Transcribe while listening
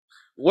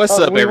What's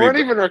up, We weren't everybody?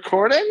 even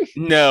recording?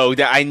 No,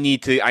 that I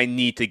need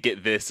to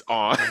get this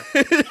on.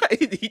 I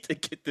need to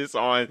get this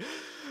on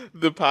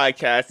the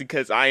podcast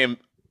because I am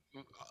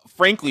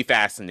frankly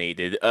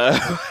fascinated.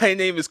 My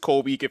name is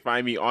Colby. You can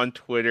find me on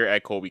Twitter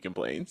at Colby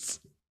Complains.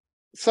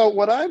 So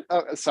what I'm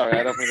sorry,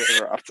 I don't mean to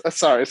interrupt.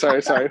 Sorry.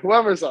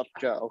 Whoever's up,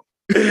 go.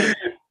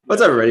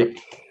 What's up,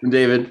 everybody? I'm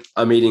David.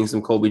 I'm eating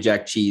some Colby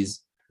Jack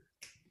cheese.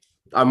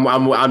 I'm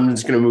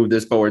just gonna move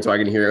this forward so I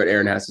can hear what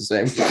Aaron has to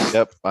say.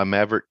 Yep, I'm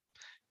Maverick.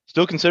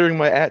 Still considering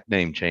my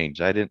name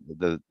change. I didn't.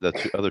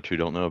 Other two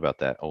don't know about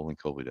that. Only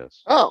Colby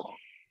does. Oh.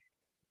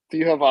 Do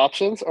you have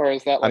options or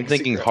is that like I'm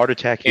thinking secret? heart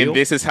attack heal. And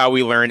this is how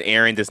we learn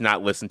Aaron does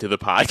not listen to the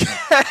podcast.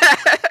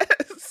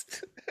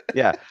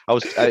 Yeah,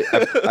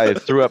 I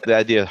threw up the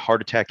idea of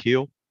heart attack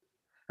heal.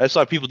 I just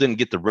thought people didn't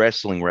get the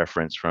wrestling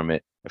reference from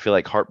it. I feel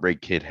like Heartbreak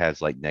Kid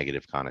has like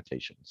negative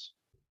connotations.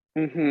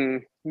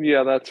 Mm-hmm.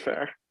 Yeah, that's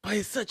fair. But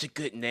it's such a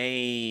good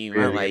name. I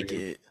Really like good.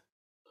 it.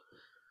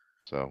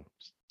 So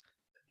just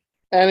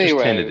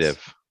Anyways,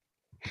 tentative.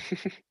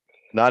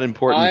 Not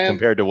important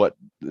compared to what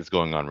is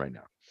going on right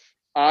now.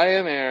 I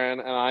am Aaron,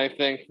 and I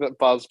think that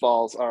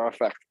buzzballs are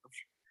effective.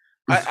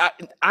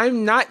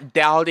 I'm not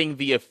doubting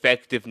the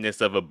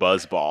effectiveness of a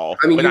buzzball.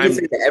 I mean, but you can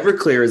say that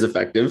Everclear is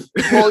effective.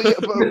 Well, yeah,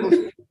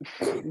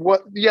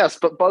 yes,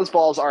 but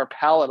buzzballs are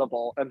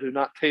palatable and do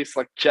not taste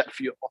like jet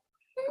fuel.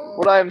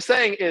 What I am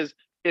saying is,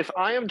 if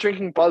I am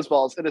drinking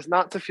buzzballs, it is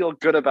not to feel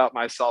good about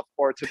myself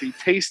or to be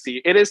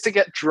tasty. It is to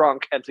get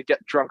drunk and to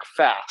get drunk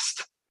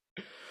fast.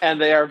 And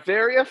they are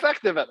very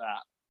effective at that.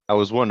 I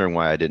was wondering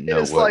why I didn't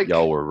know what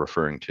y'all were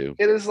referring to.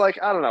 It is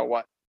like, I don't know,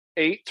 what,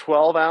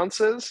 12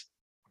 ounces?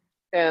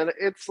 And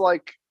it's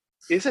like,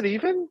 is it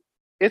even?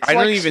 It's I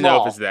like don't even small.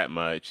 know if it's that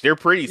much. They're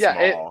pretty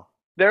Yeah, small.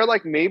 They're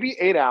like maybe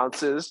 8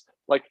 ounces,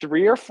 like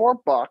 $3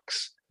 or $4.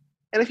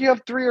 And if you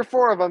have 3 or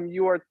 4 of them,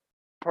 you are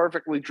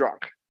perfectly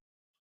drunk.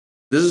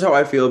 This is how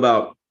I feel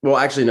about. Well,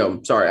 actually,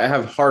 no. Sorry, I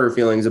have harder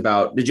feelings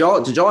about. Did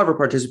y'all ever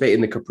participate in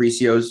the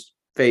Capricios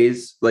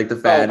phase, like the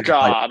fad? Oh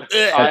God,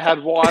 I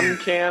had one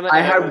can.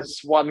 It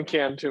was one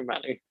can too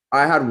many.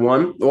 I had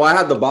one. Well, I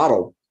had the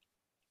bottle.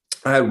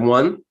 I had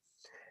one,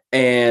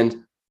 and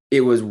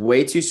it was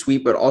way too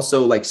sweet, but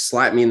also like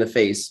slapped me in the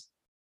face.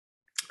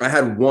 I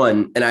had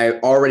one, and I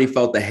already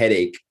felt the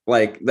headache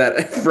like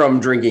that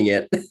from drinking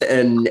it,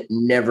 and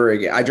never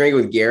again. I drank it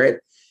with Garrett.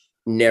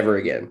 Never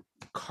again.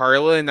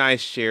 Carla and I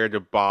shared a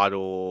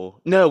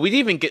bottle. No, we didn't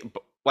even get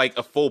like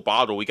a full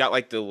bottle. We got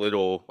like the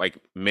little like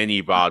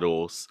mini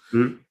bottles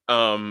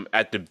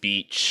at the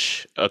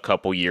beach a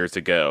couple years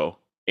ago,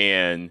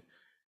 and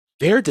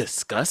they're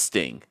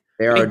disgusting.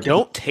 They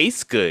don't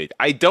taste good.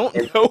 I don't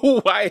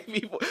know why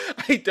people.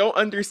 I don't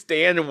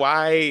understand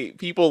why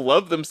people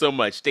love them so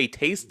much. They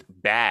taste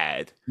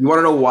bad. You want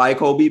to know why,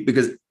 Colby?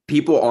 Because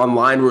people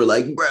online were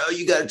like, "Bro,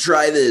 you gotta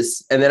try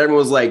this," and then everyone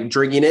was like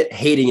drinking it,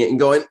 hating it, and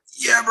going,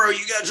 "Yeah, bro,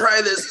 you gotta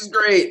try this. It's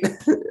great."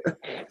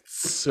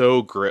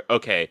 So great.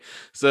 Okay,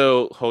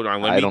 so hold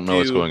on. I don't know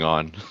what's going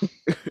on.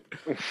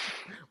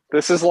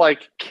 This is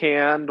like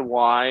canned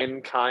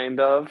wine, kind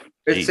of.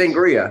 It's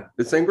sangria.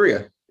 It's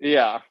sangria.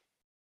 Yeah.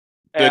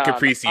 The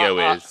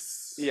Capriccio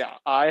is. Yeah,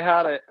 I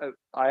had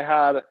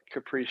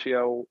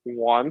Capriccio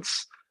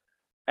once,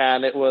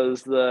 and it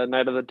was the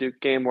night of the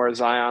Duke game where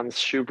Zion's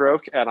shoe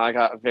broke, and I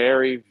got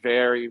very,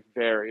 very,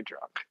 very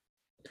drunk.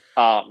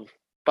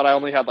 But I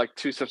only had like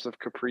 2 sips of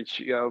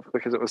Capriccio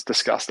because it was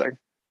disgusting.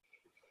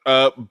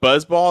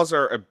 Buzzballs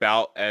are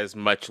about as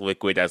much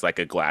liquid as like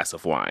a glass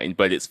of wine,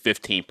 but it's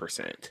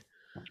 15%.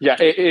 Yeah,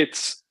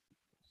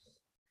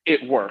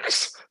 it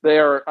works.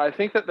 I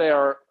think that they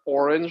are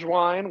orange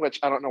wine, which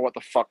I don't know what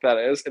the fuck that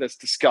is. It is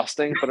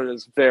disgusting, but it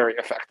is very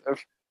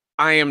effective.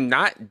 I am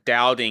not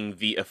doubting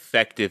the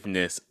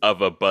effectiveness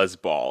of a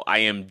buzzball. I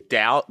am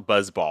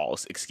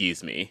buzzballs,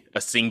 excuse me,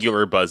 a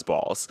singular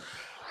buzzballs.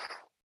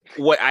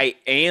 What I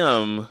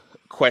am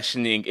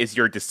questioning is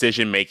your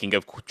decision making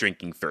of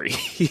drinking 3.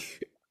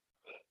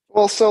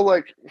 Well, so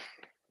like,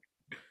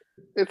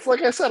 it's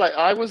like I said,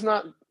 I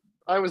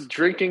was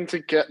drinking to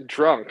get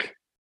drunk.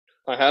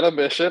 I had a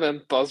mission,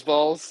 and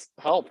buzzballs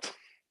helped.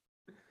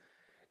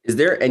 Is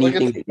there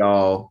anything that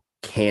y'all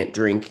can't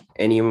drink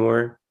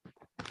anymore?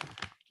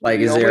 Like,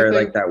 is there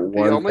like that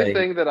one? The only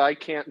thing that I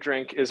can't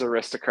drink is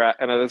Aristocrat,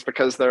 and it is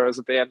because there was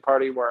a band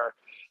party where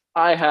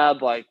I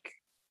had like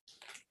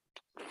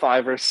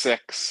 5 or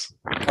 6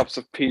 cups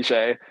of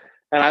PJ,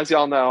 and as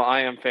y'all know,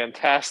 I am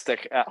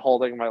fantastic at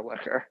holding my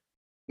liquor.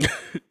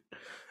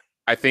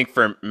 I think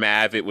for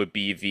Mav, it would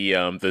be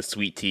the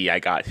sweet tea I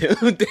got him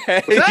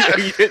that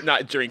he did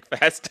not drink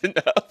fast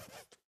enough.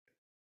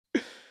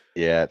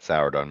 Yeah, it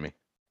soured on me.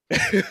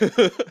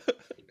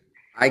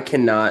 I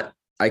cannot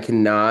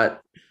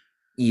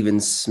even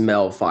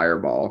smell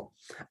Fireball.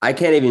 I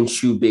can't even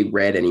chew Big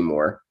Red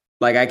anymore.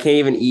 Like, I can't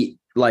even eat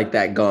like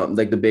that gum,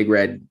 like the Big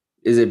Red.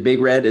 Is it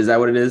Big Red? Is that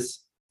what it is?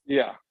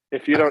 Yeah.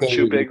 If you don't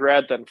chew Big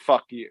Red, then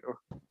fuck you.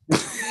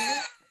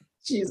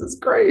 Jesus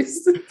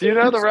Christ. Do you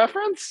know the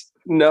reference?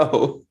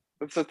 No.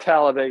 It's a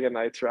Talladega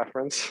Nights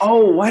reference.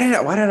 Oh, why did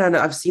I know?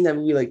 I've seen that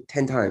movie like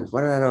 10 times.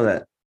 Why did I know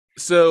that?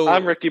 So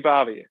I'm Ricky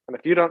Bobby, and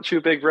if you don't chew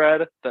Big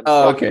Red, then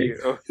Oh, fuck okay.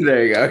 you.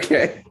 There you go.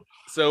 Okay.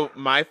 So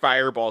my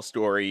fireball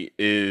story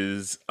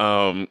is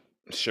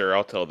sure,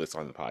 I'll tell this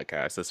on the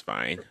podcast. That's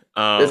fine.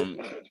 I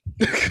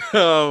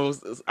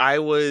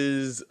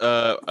was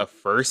a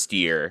first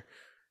year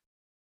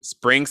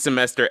spring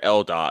semester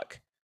LDoc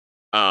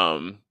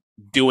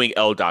doing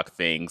LDoc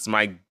things.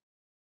 My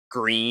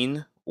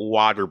green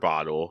water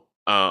bottle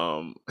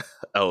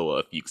LOL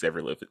if you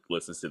ever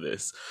listens to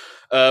this.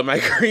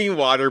 My green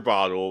water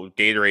bottle,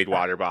 Gatorade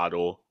water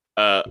bottle,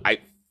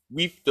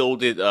 we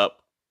filled it up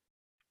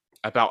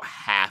about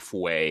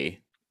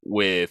halfway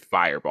with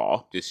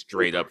Fireball, just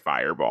straight up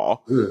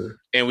Fireball.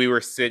 And we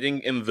were sitting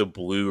in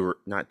the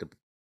not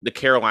the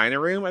Carolina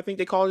room, I think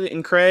they called it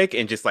in Craig,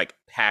 and just like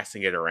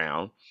passing it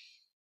around.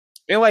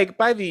 And like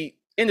by the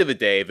end of the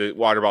day, the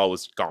water bottle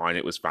was gone.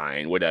 It was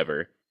fine,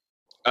 whatever.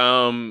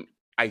 I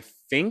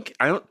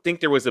don't think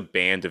there was a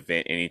band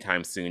event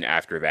anytime soon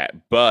after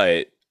that,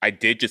 but I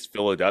did just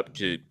fill it up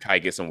to try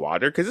to get some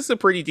water because it's a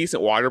pretty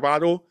decent water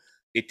bottle.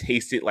 It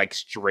tasted like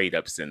straight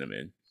up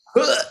cinnamon.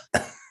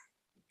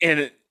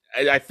 And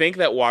I think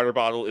that water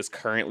bottle is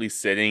currently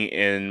sitting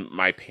in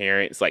my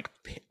parents' like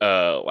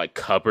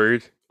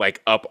cupboard,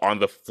 like up on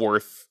the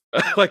fourth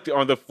like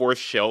on the fourth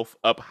shelf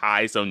up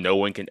high so no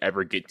one can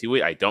ever get to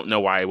it. I don't know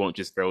why I won't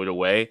just throw it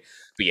away.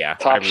 But yeah.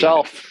 Top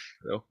shelf.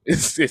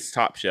 It's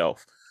top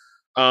shelf.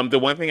 The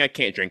one thing I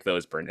can't drink though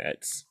is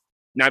Burnett's.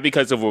 Not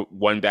because of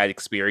one bad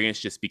experience,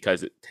 just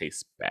because it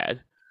tastes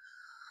bad.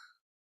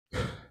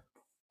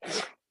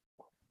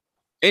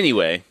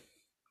 Anyway,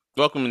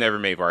 welcome to Never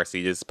Made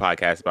Varsity. This is a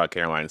podcast about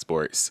Carolina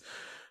sports.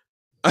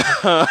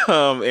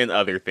 And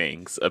other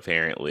things,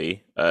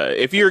 apparently.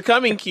 If you're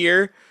coming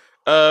here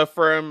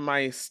from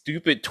my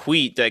stupid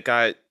tweet that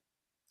got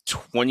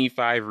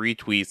 25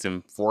 retweets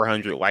and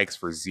 400 likes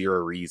for zero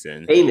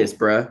reason. Famous,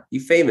 bruh. You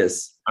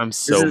famous. I'm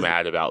so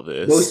mad about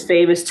this. Most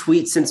famous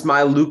tweet since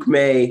my Luke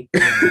May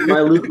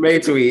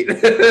tweet.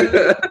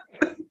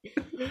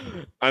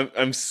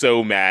 I'm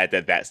so mad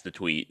that that's the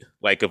tweet.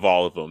 Like of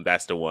all of them,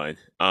 that's the one.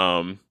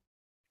 But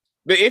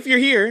if you're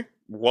here,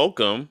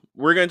 welcome.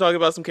 We're going to talk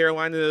about some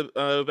Carolina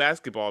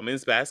basketball,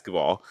 men's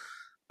basketball,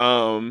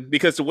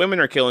 because the women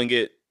are killing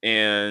it,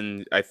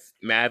 and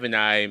Mav and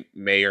I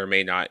may or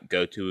may not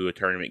go to a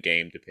tournament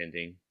game,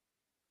 depending.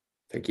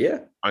 Heck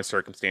yeah. On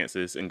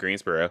circumstances in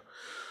Greensboro.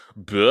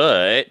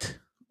 But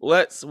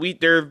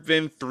there have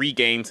been 3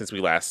 games since we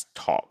last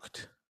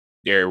talked.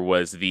 There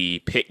was the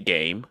Pitt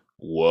game,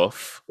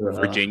 woof,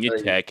 Virginia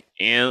Tech,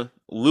 and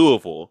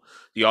Louisville.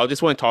 Do y'all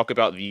just want to talk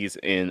about these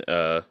in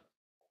a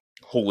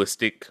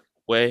holistic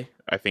way?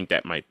 I think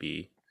that might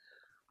be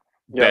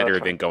better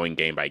than going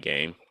game by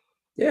game.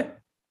 Yeah,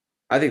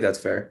 I think that's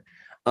fair.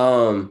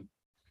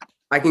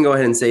 I can go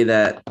ahead and say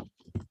that,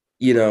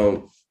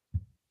 no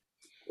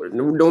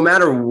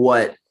matter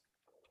what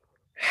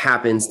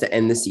happens to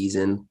end the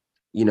season,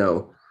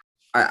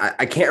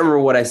 I can't remember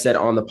what I said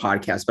on the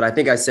podcast, but I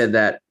think I said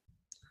that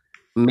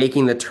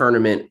making the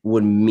tournament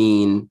would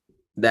mean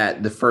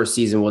that the first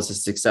season was a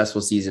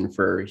successful season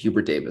for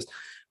Hubert Davis.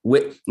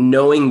 With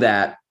knowing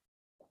that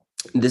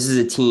this is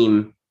a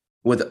team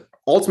with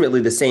ultimately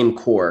the same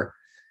core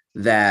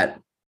that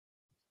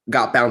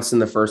got bounced in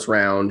the first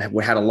round,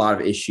 had a lot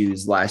of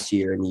issues last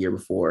year and the year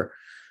before.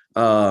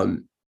 I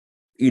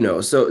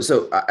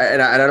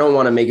don't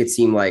want to make it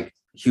seem like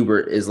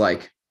Hubert is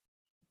like,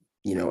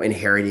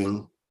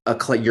 inheriting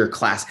your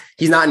class.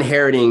 He's not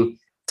inheriting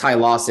Ty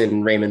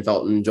Lawson, Raymond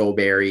Felton, Joel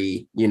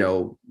Berry,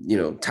 Tyler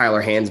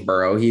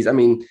Hansborough.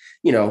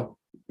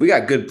 We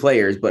got good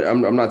players, but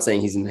I'm not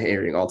saying he's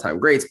inheriting all-time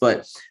greats,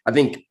 but I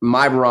think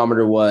my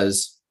barometer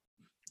was,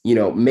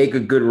 make a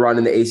good run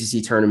in the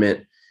ACC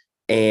tournament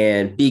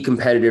and be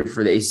competitive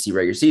for the ACC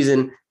regular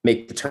season,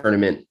 make the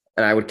tournament,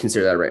 and I would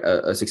consider that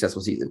a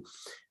successful season.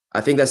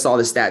 I think I saw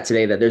the stat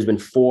today that there's been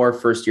 4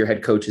 first-year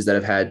head coaches that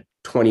have had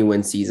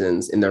 20-win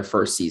seasons in their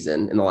first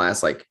season in the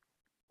last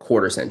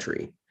quarter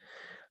century.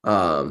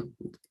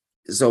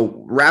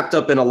 So wrapped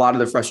up in a lot of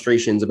the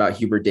frustrations about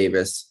Hubert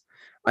Davis,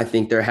 I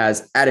think there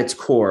has at its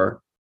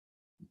core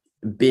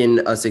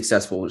been a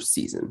successful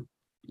season.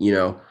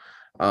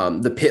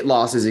 The Pitt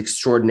loss is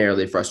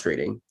extraordinarily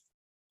frustrating,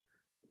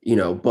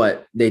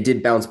 but they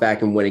did bounce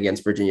back and win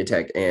against Virginia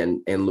Tech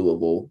and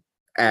Louisville.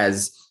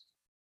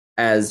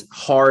 As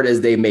hard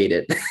as they made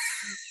it,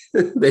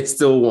 they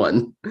still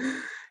won.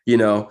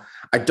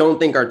 I don't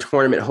think our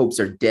tournament hopes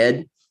are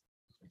dead.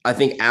 I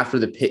think after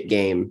the Pitt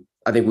game,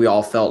 I think we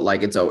all felt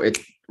like it's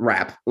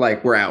wrap,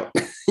 like we're out,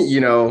 but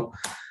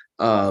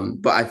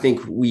I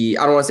think I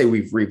don't want to say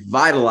we've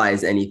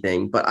revitalized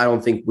anything, but I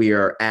don't think we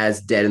are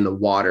as dead in the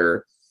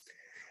water,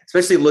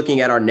 especially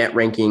looking at our net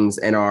rankings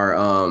and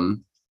our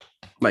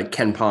like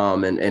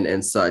KenPom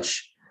and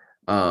such.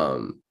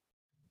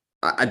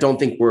 I don't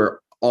think we're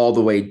all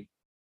the way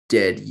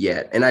dead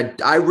yet. And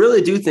I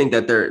really do think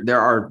that there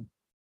are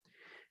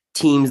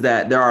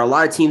a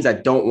lot of teams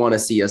that don't want to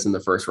see us in the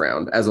first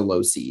round as a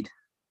low seed.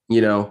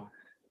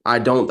 I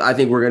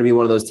think we're going to be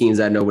one of those teams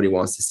that nobody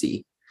wants to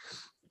see.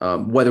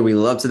 Whether we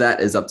love to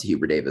that is up to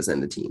Hubert Davis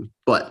and the team,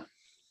 but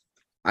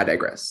I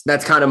digress.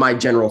 That's kind of my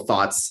general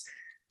thoughts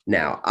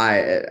now.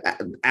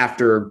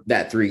 After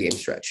that 3-game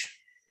stretch.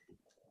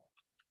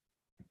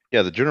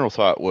 Yeah, the general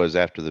thought was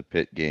after the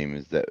Pitt game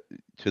is that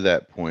to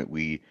that point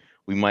we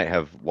might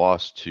have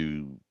lost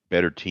to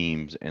better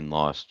teams and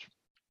lost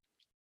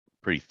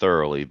pretty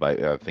thoroughly by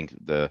I think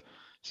the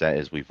stat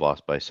is we've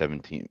lost by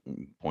 17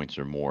 points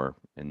or more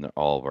in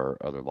all of our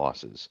other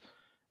losses.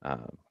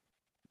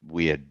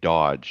 We had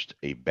dodged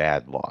a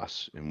bad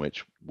loss in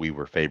which we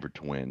were favored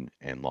to win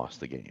and lost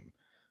the game.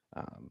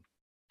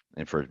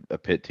 And for a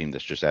Pitt team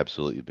that's just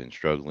absolutely been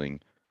struggling,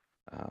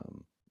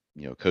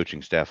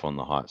 coaching staff on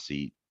the hot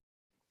seat,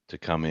 to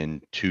come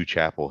in to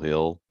Chapel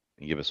Hill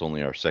and give us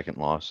only our second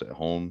loss at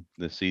home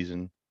this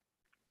season,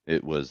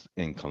 it was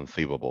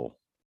inconceivable,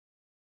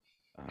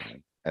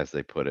 as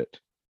they put it.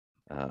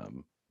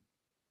 And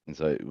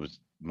so it was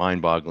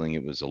mind-boggling.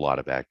 It was a lot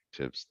of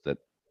actives that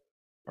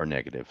are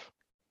negative.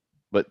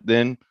 But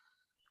then,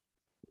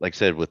 like I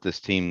said, with this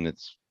team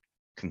that's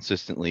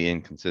consistently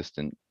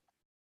inconsistent,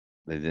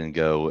 they then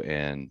go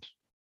and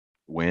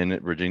win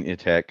at Virginia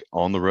Tech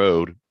on the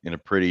road in a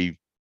pretty,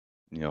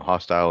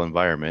 hostile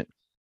environment.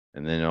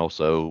 And then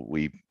also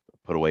we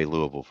put away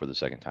Louisville for the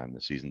second time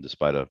this season,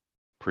 despite a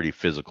pretty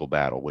physical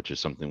battle, which is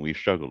something we've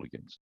struggled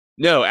against.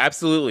 No,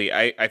 absolutely.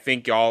 I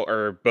think y'all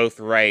are both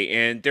right.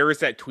 And there was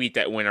that tweet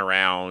that went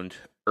around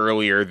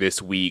earlier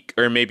this week,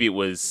 or maybe it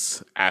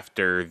was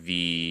after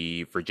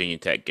the Virginia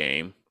Tech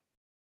game.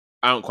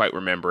 I don't quite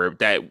remember,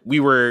 that we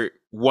were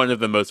one of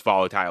the most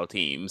volatile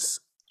teams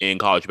in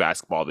college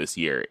basketball this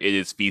year. It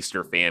is feast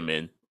or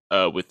famine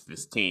with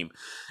this team.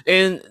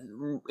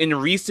 And in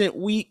recent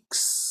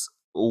weeks,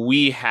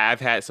 we have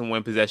had some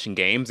one possession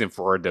games, and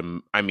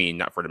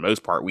not for the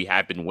most part, we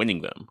have been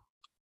winning them,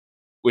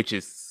 which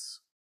is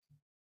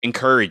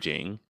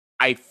encouraging.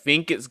 I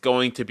think it's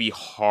going to be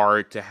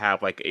hard to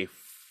have like a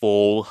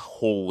full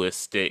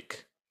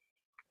holistic,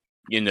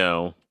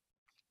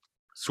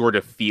 sort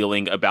of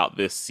feeling about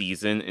this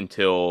season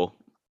until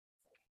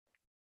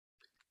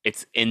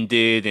it's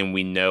ended and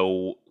we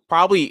know,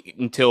 probably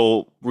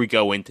until we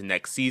go into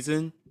next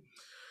season.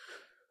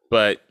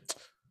 But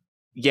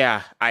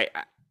yeah,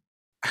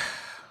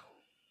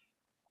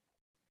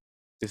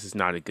 this is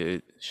not a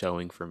good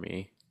showing for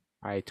me.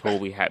 I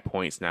totally had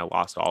points and I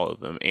lost all of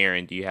them.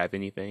 Aaron, do you have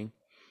anything?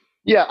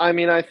 Yeah,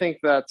 I think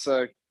that's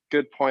a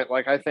good point.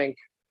 Like, I think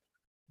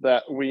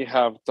that we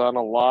have done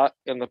a lot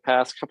in the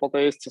past couple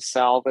days to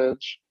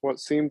salvage what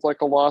seems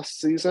like a lost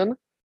season,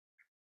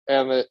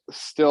 and it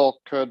still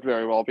could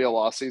very well be a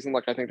lost season.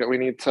 Like, I think that we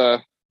need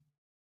to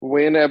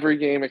win every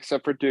game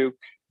except for Duke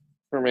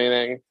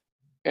remaining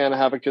and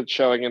have a good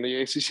showing in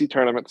the ACC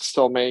tournament to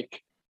still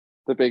make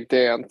the big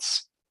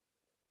dance.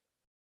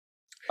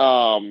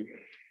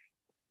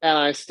 And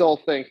I still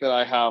think that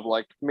I have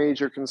like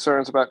major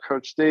concerns about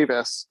Coach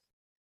Davis,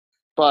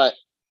 but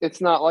it's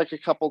not like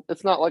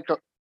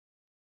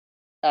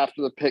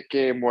after the Pitt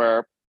game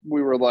where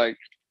we were like,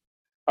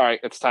 all right,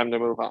 it's time to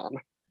move on.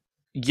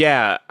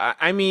 Yeah,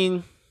 I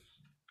mean,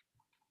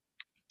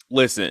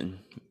 listen,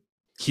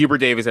 Hubert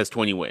Davis has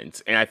 20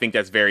 wins, and I think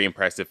that's very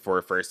impressive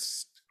for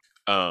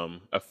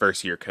a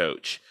first-year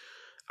coach.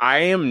 I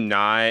am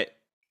not,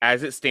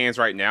 as it stands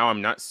right now,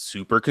 I'm not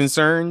super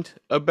concerned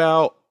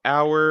about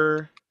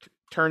our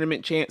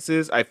tournament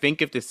chances. I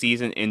think if the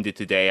season ended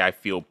today, I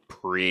feel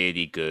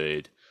pretty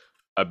good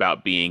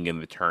about being in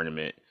the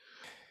tournament.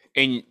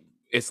 And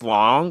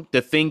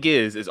the thing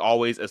is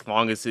always, as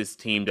long as this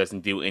team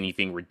doesn't do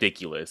anything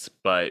ridiculous,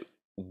 but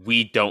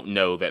we don't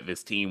know that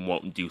this team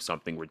won't do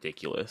something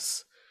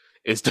ridiculous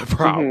is the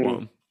problem.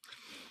 Mm-hmm.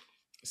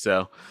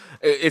 So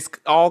it's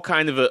all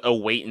kind of a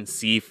wait and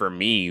see for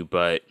me,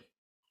 but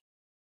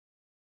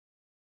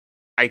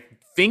I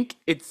think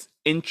it's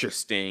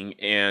interesting,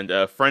 and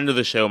a friend of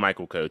the show,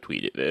 Michael Coe,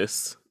 tweeted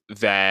this,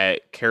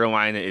 that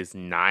Carolina is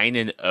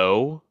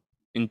 9-0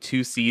 in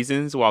 2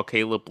 seasons, while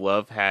Caleb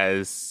Love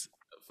has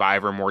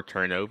 5 or more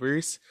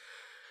turnovers,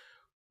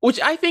 which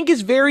I think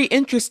is very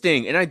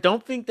interesting. And I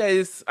don't think that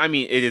is,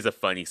 it is a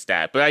funny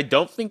stat, but I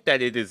don't think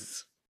that it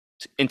is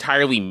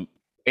entirely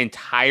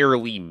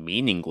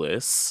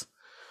meaningless.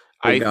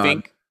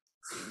 I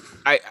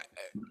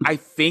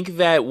think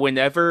that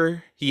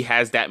whenever he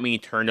has that many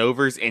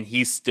turnovers and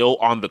he's still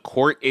on the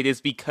court, it is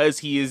because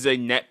he is a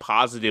net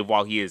positive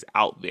while he is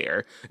out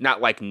there. Not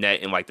like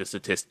net in like the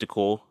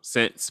statistical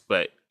sense,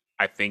 but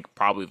I think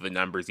probably the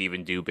numbers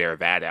even do bear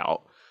that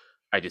out.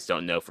 I just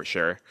don't know for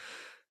sure.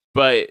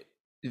 But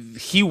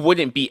he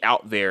wouldn't be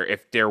out there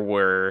if there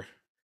were,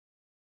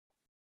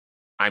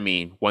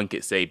 one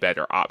could say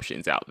better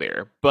options out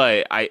there.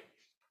 But I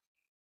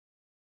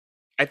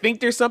think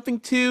there's something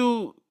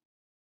to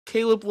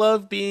Caleb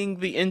Love being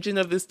the engine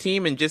of this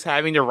team and just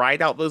having to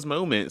ride out those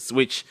moments,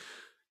 which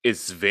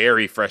is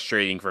very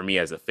frustrating for me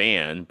as a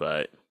fan.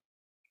 But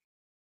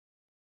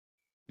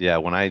yeah,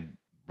 when I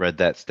read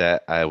that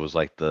stat, I was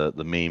like the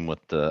meme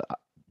with the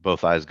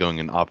both eyes going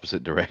in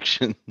opposite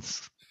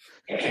directions.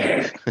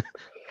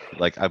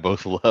 Like, I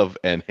both love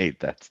and hate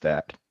that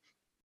stat.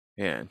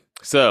 Man.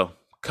 So,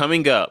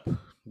 coming up,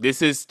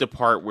 this is the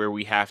part where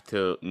we have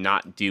to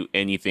not do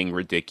anything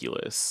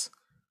ridiculous.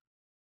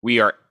 We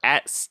are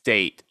at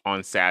State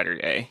on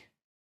Saturday,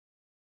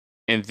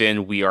 and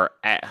then we are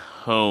at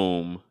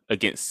home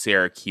against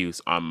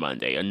Syracuse on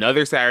Monday.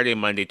 Another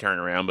Monday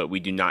turnaround, but we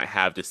do not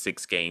have the 3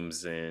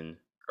 games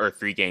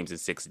in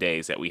 6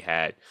 days that we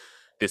had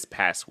this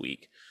past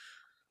week.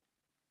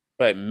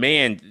 But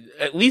man,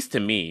 at least to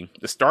me,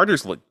 the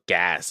starters look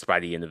gassed by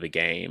the end of the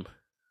game.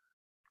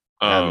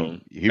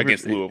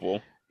 Against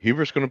Louisville.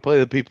 Huber's going to play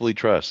the people he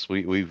trusts.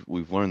 We've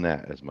learned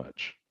that as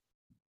much.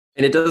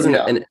 And it doesn't.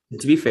 Yeah. And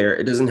to be fair,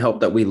 it doesn't help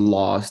that we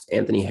lost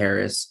Anthony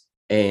Harris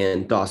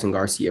and Dawson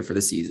Garcia for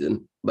the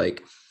season.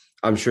 Like,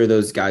 I'm sure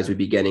those guys would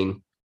be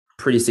getting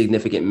pretty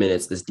significant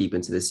minutes this deep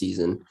into the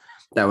season.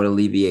 That would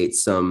alleviate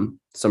some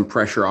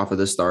pressure off of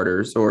the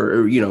starters,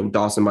 or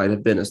Dawson might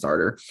have been a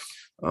starter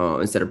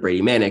instead of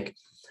Brady Manick.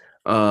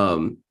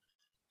 But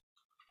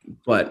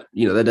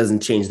that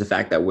doesn't change the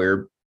fact that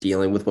we're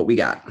dealing with what we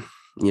got.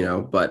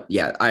 But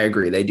yeah, I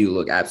agree. They do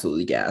look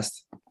absolutely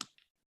gassed.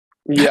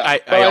 Yeah,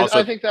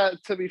 I think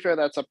that, to be fair,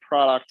 that's a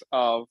product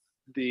of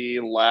the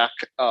lack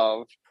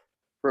of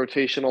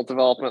rotational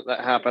development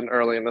that happened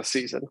early in the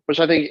season, which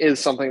I think is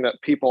something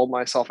that people,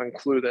 myself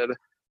included,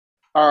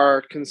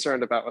 are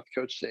concerned about with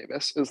Coach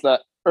Davis, is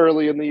that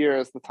early in the year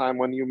is the time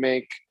when you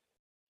make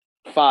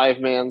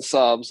 5-man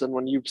subs and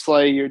when you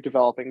play your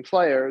developing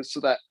players so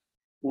that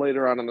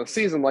later on in the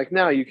season, like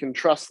now, you can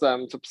trust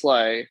them to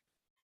play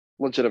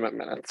legitimate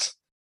minutes.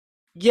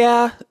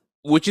 Yeah,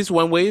 which is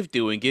one way of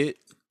doing it.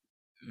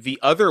 The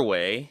other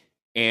way,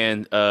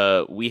 and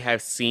we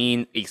have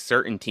seen a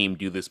certain team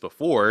do this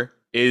before,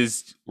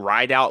 is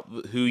ride out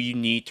who you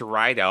need to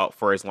ride out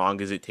for as long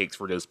as it takes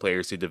for those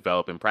players to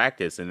develop and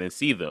practice and then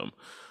see them.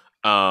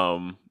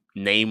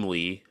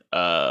 Namely,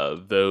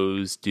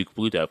 those Duke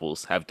Blue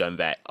Devils have done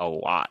that a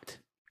lot.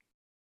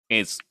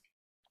 And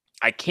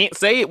I can't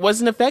say it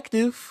wasn't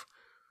effective.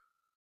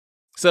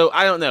 So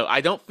I don't know.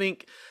 I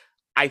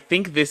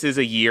think this is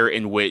a year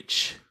in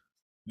which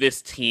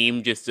this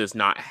team just does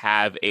not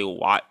have a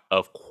lot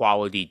of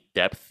quality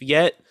depth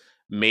yet.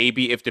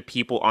 Maybe if the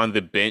people on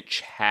the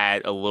bench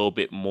had a little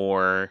bit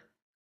more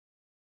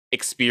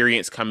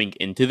experience coming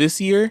into this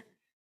year,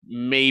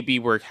 maybe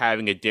we're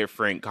having a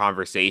different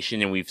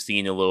conversation and we've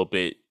seen a little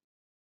bit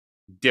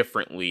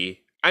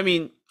differently. I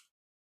mean,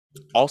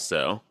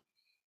 also,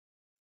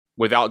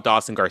 without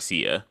Dawson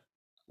Garcia,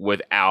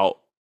 without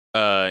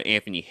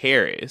Anthony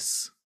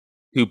Harris,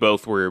 who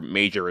both were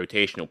major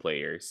rotational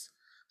players.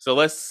 So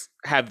let's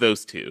have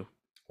those two.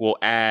 We'll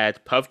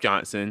add Puff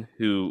Johnson,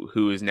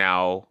 who is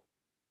now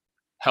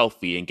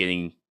healthy and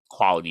getting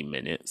quality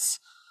minutes.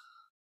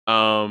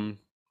 And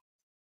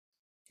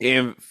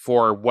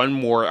for one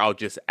more, I'll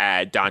just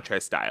add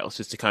Dontrez Styles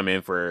just to come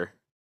in for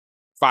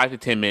 5 to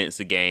 10 minutes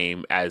a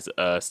game as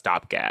a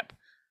stopgap.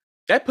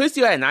 That puts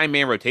you at a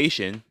 9-man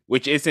rotation,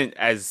 which isn't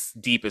as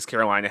deep as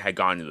Carolina had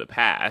gone in the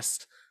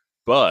past,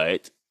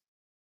 but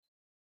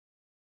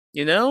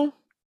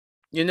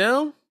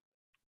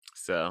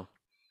so.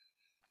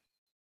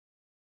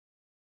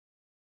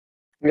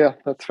 Yeah,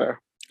 that's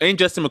fair. And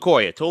Justin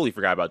McCoy. I totally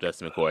forgot about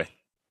Justin McCoy.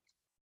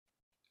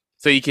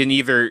 So you can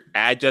either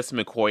add Justin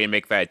McCoy and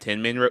make that a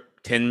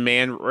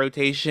 10-man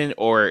rotation,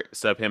 or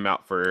sub him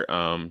out for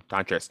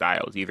Dontrez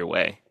Styles. Either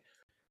way.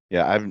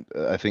 Yeah,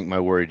 I think my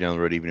worry down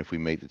the road, even if we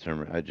make the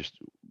tournament,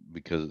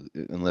 because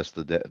unless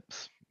the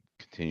depth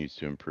continues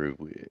to improve,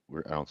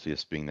 I don't see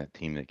us being that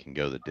team that can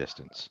go the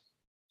distance.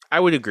 I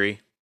would agree.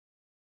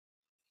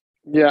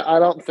 Yeah, I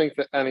don't think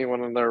that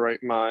anyone in their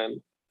right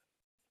mind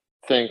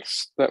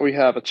thinks that we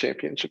have a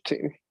championship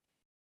team.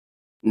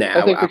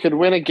 I think we could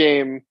win a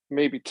game,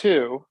 maybe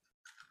 2,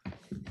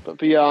 but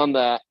beyond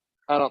that,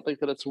 I don't think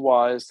that it's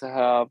wise to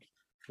have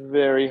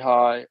very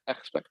high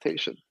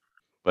expectation.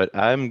 But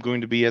I'm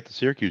going to be at the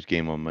Syracuse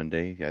game on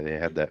Monday. Yeah, they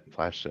have that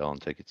flash sale on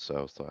tickets,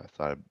 so I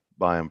thought I'd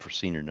buy them for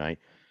senior night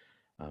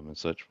and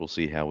such. We'll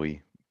see how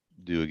we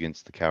do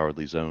against the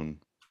Cowardly Zone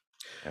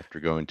after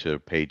going to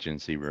Page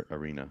NC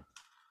Arena.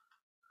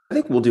 I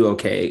think we'll do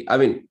okay. I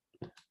mean,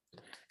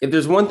 if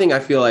there's one thing I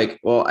feel like,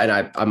 well, and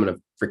I'm going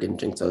to freaking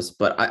jinx us,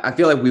 but I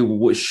feel like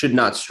we should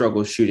not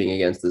struggle shooting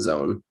against the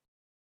zone.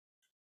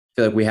 I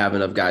feel like we have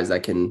enough guys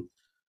that can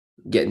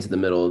get into the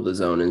middle of the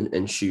zone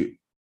and shoot.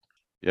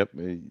 Yep,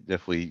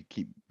 definitely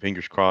keep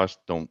fingers crossed.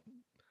 Don't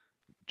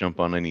jump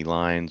on any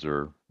lines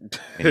or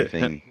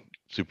anything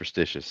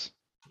superstitious.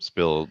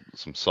 Spill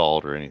some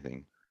salt or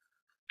anything.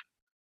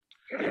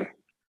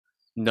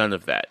 None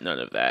of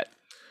that.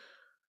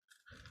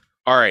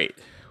 All right.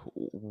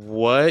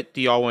 What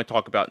do y'all want to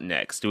talk about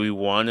next? Do we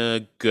want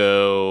to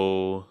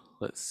go?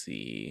 Let's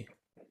see.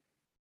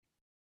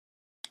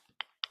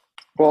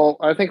 Well,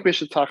 I think we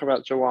should talk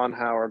about Juwan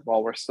Howard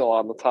while we're still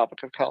on the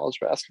topic of college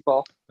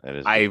basketball.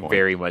 I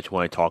very much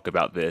want to talk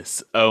about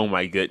this. Oh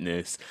my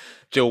goodness.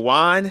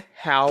 Juwan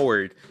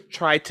Howard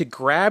tried to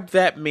grab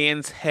that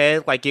man's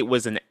head like it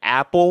was an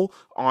apple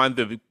on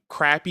the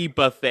crappy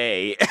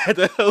buffet at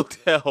the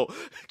hotel,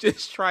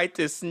 just tried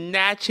to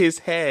snatch his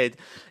head,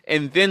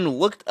 and then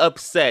looked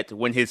upset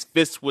when his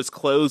fist was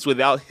closed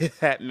without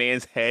that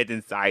man's head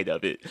inside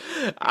of it.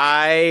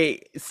 I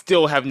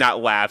still have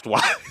not laughed.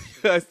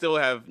 I still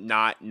have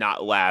not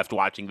laughed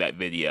watching that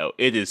video.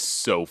 It is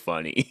so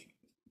funny.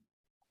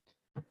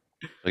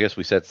 I guess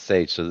we set the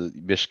stage. So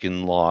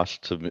Michigan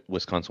lost to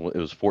Wisconsin. It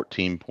was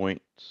 14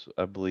 points,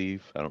 I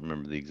believe. I don't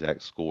remember the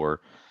exact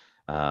score.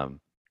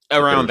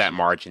 Around that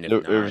margin.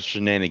 There was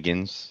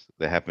shenanigans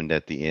that happened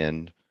at the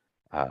end.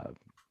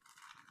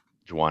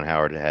 Juwan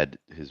Howard had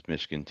his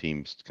Michigan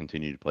teams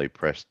continue to play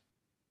press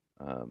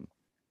and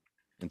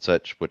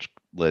such, which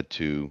led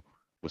to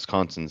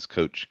Wisconsin's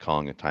coach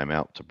calling a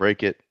timeout to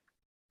break it.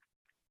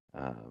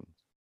 And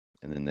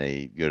then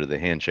they go to the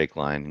handshake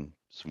line, and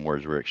some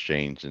words were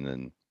exchanged, and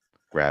then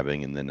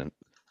grabbing, and then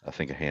I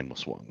think a hand was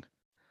swung.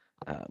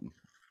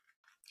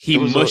 He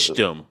mushed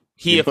him.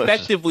 He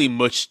effectively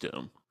mushed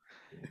him.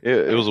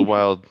 It was a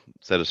wild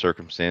set of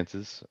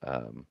circumstances.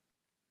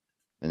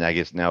 And I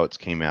guess now it's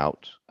came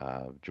out.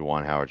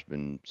 Juwan Howard's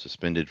been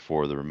suspended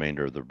for the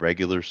remainder of the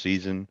regular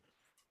season.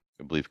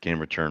 I believe can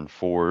return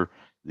for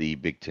the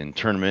Big Ten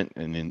tournament,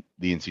 and in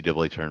the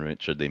NCAA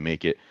tournament, should they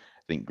make it.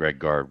 I think Greg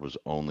Gard was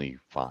only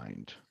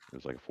fined. It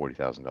was like a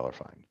 $40,000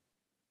 fine.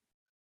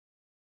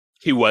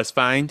 He was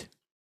fined?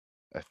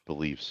 I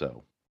believe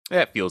so.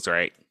 That feels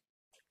right.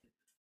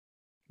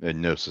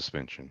 And no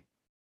suspension.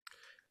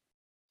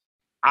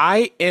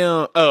 I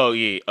am. Oh,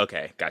 yeah.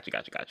 Okay. Gotcha.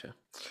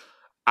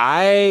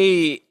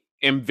 I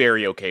am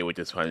very okay with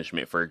this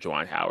punishment for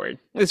Juwan Howard.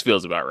 This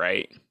feels about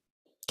right.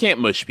 Can't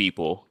mush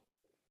people.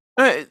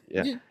 Yeah.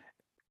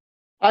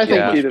 I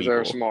think he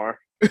deserves more.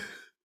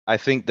 I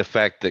think the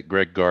fact that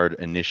Greg Gard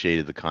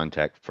initiated the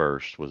contact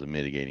first was a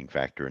mitigating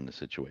factor in the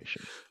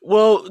situation.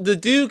 Well, the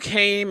dude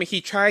came,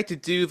 he tried to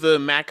do the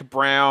Mac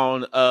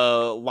Brown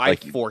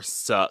life force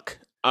suck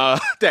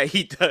that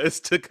he does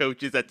to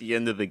coaches at the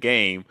end of the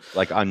game.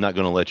 Like, I'm not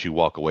going to let you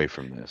walk away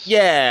from this.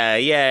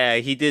 Yeah,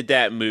 he did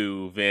that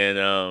move,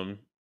 and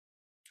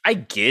I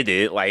get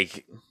it.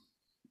 Like,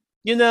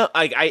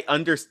 I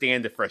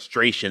understand the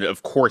frustration.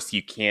 Of course,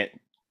 you can't.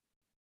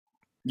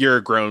 You're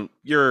a grown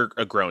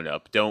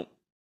up. Don't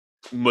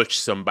mush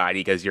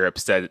somebody because you're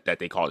upset that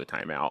they called a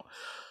timeout.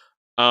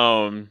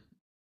 God,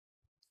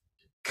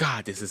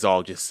 this is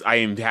all just. I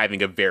am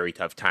having a very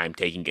tough time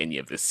taking any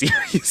of this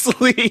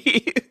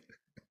seriously.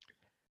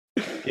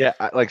 Yeah,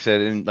 like I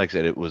said,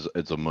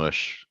 it's a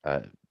mush.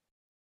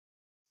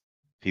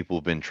 People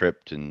have been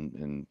tripped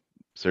and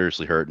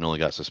seriously hurt and only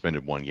got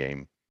suspended one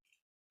game.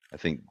 I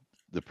think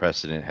the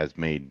precedent has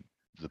made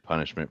the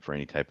punishment for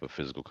any type of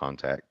physical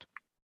contact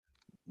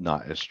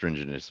not as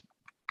stringent as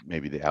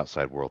maybe the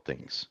outside world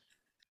thinks.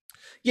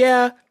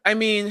 Yeah, I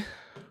mean,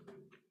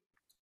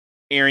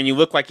 Aaron, you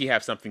look like you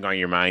have something on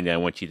your mind, and I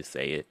want you to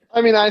say it.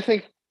 I mean, I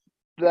think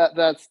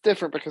that's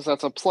different because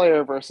that's a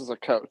player versus a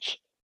coach.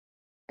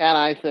 And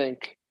I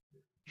think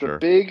the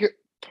big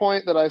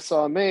point that I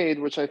saw made,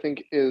 which I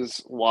think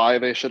is why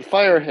they should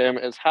fire him,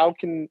 is how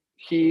can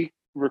he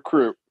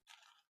recruit?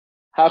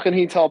 How can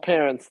he tell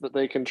parents that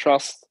they can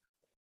trust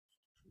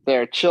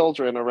their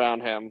children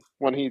around him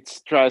when he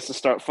tries to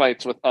start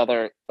fights with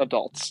other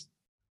adults?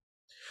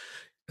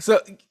 So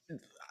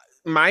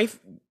I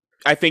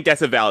think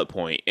that's a valid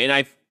point.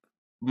 And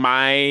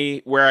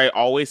where I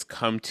always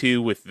come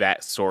to with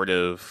that sort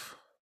of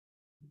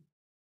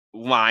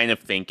line of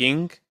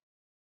thinking,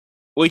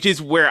 which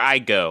is where I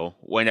go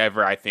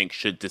whenever I think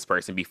should this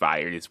person be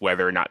fired, is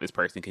whether or not this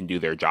person can do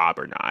their job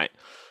or not.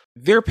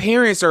 Their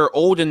parents are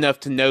old enough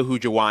to know who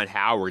Juwan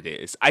Howard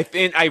is.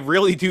 I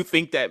really do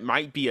think that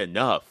might be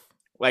enough.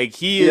 Like,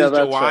 he is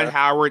Juwan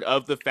Howard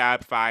of the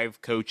Fab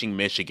Five coaching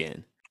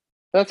Michigan.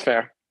 That's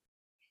fair.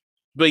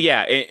 But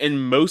yeah, in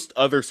most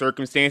other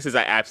circumstances,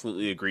 I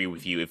absolutely agree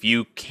with you. If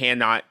you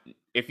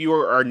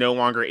are no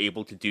longer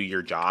able to do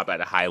your job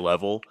at a high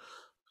level,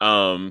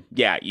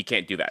 you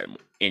can't do that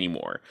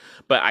anymore.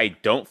 But I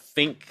don't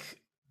think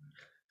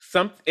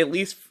at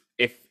least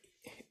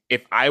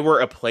if I were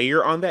a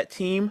player on that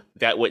team,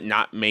 that would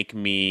not make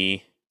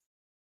me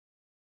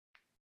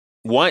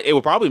it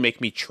would probably make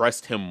me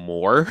trust him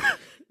more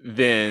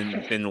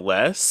than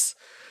less.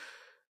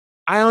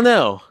 I don't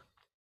know.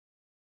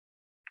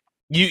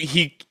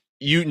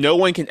 No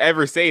one can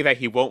ever say that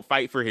he won't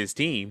fight for his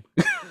team.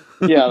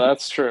 Yeah,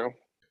 that's true.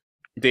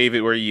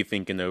 David, what are you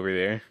thinking over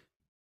there?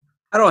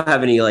 I don't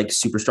have any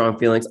super strong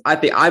feelings. I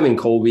think I'm in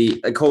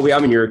Colby. Colby,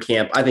 I'm in your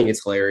camp. I think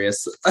it's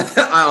hilarious.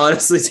 I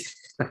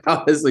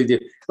honestly do.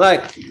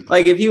 Like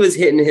if he was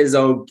hitting his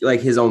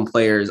own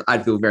players,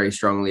 I'd feel very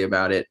strongly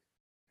about it.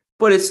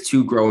 But it's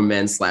two grown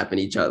men slapping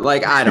each other.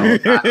 I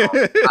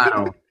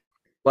don't.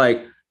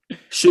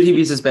 Should he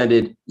be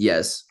suspended?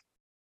 Yes.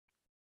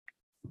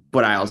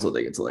 But I also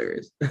think it's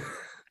hilarious.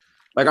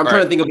 I'm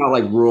trying to think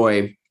about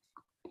Roy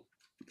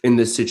in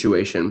this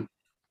situation,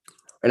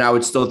 and I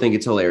would still think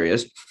it's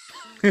hilarious.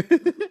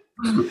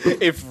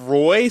 If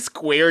Roy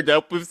squared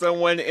up with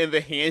someone in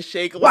the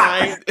handshake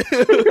line,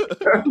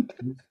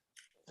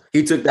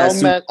 He took that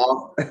suit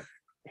off.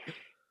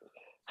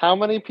 How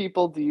many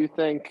people do you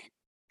think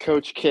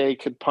Coach K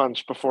could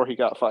punch before he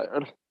got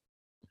fired?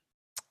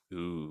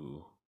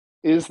 Ooh.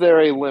 Is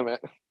there a limit?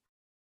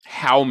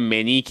 How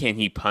many can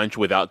he punch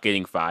without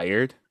getting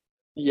fired?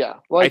 Yeah.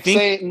 Like,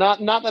 say, not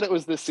that it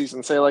was this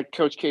season. Say, like,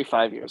 Coach K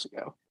 5 years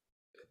ago.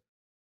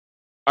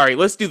 All right,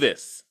 let's do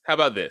this. How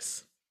about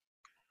this?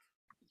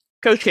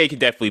 Coach K can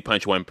definitely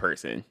punch one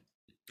person.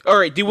 All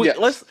right, do we?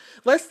 Yes.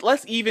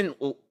 Let's even.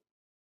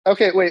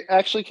 Okay, wait.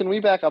 Actually, can we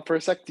back up for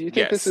a sec? Do you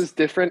think this is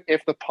different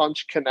if the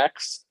punch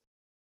connects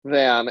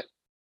than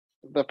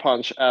the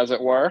punch, as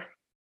it were?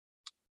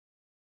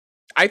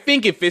 I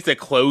think if it's a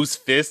closed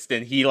fist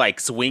and he like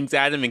swings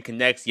at him and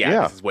connects,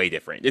 this is way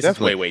different. This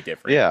definitely. Is way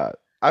different. Yeah,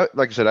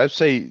 like I said, I'd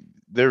say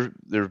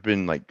there've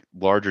been like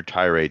larger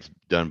tirades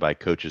done by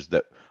coaches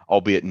that,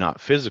 albeit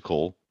not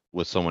physical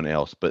with someone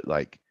else, but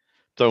like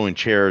throwing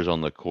chairs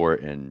on the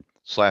court and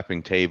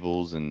slapping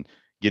tables and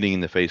getting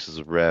in the faces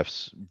of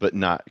refs, but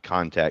not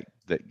contact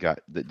that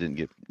didn't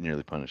get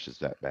nearly punished as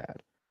that bad.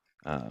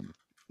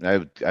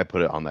 I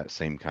put it on that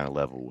same kind of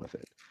level with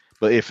it.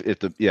 But if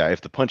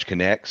the punch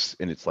connects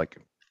and it's like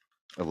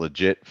a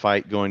legit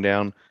fight going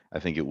down, I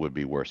think it would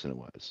be worse than it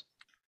was.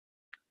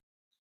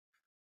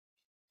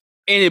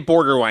 And it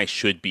borderline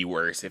should be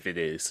worse if it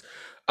is.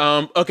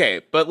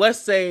 Okay, but let's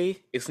say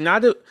it's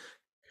not a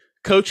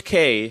Coach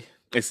K.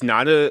 It's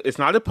not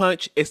a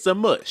punch. It's a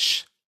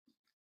mush.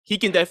 He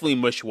can definitely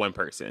mush one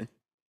person.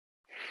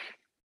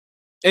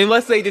 And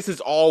let's say this is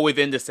all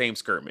within the same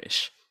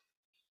skirmish.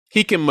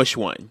 He can mush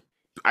one.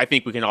 I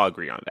think we can all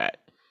agree on that.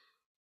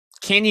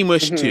 Can he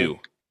mush two?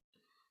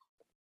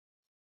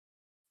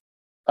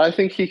 I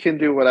think he can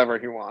do whatever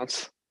he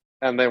wants,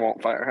 and they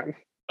won't fire him.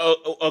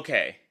 Oh,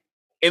 okay.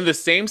 In the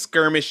same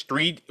skirmish,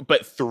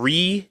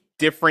 three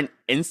different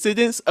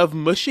incidents of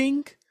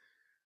mushing?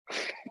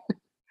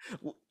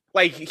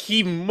 Like,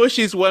 he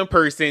mushes one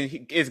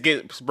person, it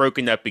gets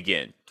broken up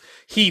again.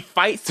 He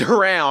fights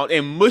around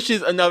and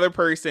mushes another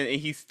person, and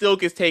he still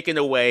gets taken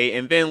away,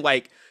 and then,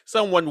 like,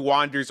 someone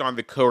wanders on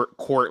the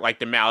court like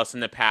the Malice in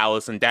the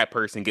Palace, and that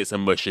person gets a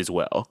mush as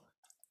well.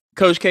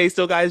 Coach K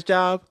still got his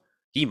job?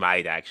 He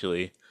might,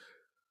 actually.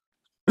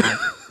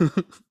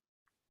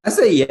 I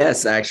say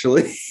yes,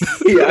 actually.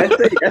 Yeah, I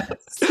say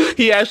yes.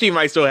 He actually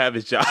might still have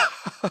his job.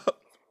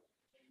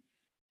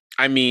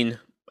 I mean,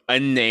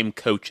 unnamed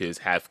coaches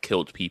have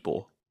killed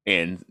people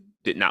and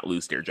did not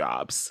lose their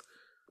jobs.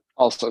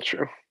 Also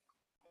true.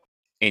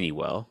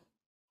 Anyway,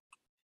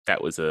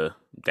 that was a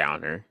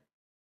downer.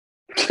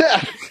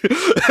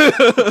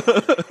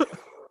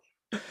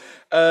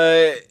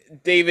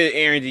 David,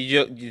 Aaron,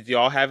 did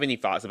y'all have any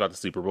thoughts about the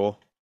Super Bowl?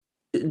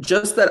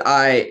 Just that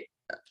I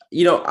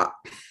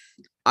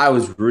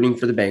was rooting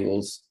for the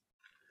Bengals,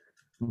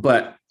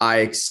 but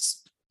I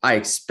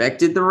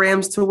expected the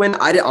Rams to win.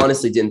 I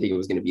honestly didn't think it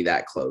was going to be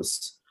that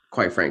close,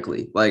 quite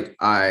frankly. Like,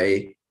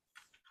 I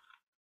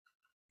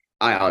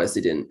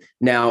honestly didn't.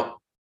 Now,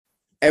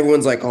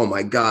 everyone's like, oh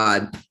my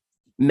God,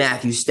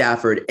 Matthew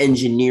Stafford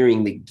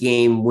engineering the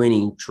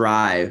game-winning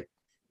drive.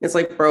 It's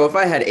like, bro, if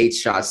I had 8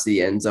 shots to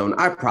the end zone,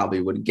 I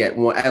probably would get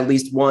at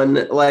least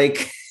one.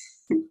 Like,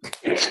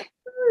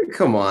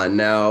 come on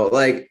now.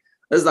 Like,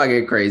 let's not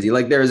get crazy.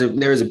 Like, there's a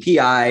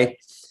PI.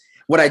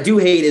 What I do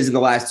hate is in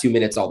the last 2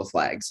 minutes, all the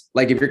flags.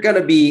 Like, if you're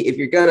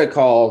gonna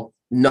call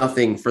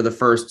nothing for the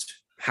first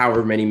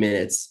however many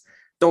minutes,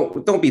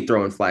 don't be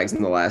throwing flags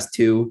in the last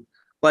 2.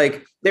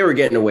 Like, they were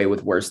getting away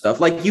with worse stuff.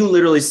 Like, you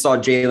literally saw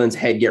Jalen's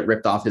head get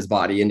ripped off his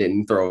body and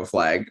didn't throw a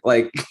flag.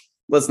 Like,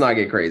 let's not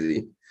get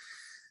crazy.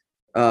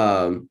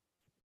 But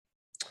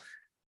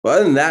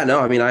other than that, no,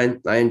 I mean,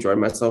 I enjoyed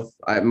myself.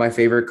 My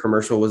favorite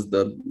commercial was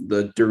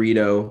the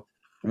Dorito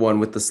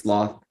one with the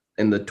sloth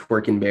and the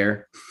twerking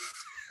bear.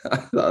 I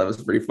thought that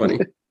was pretty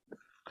funny.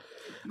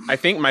 I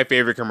think my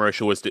favorite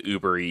commercial was the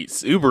Uber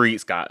Eats. Uber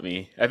Eats got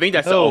me. I think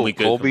that's the only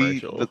good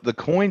commercial. The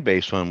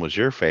Coinbase one was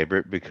your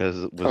favorite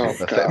because it was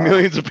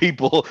millions of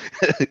people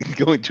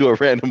going to a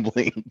random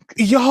link.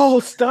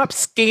 Y'all, stop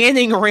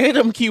scanning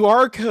random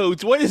QR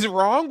codes. What is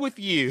wrong with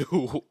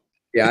you?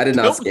 Yeah, I did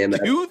not scan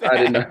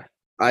that.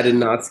 I did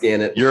not scan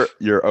it.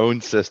 Your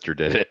own sister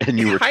did it, and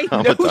you were traumatized.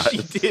 I know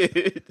she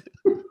did.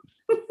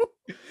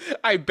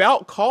 I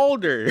about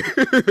called her.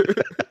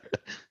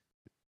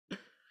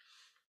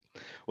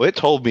 Well, it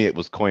told me it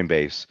was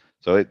Coinbase,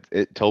 so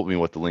it told me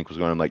what the link was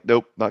going. I'm like,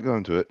 nope, not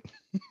going to it.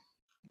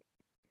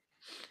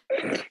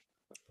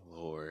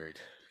 Lord.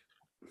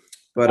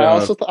 But I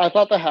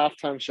thought the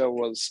halftime show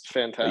was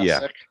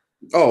fantastic.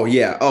 Yeah. Oh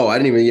yeah. Oh, I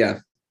didn't even.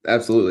 Yeah,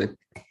 absolutely.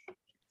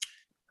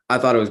 I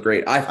thought it was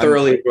great. I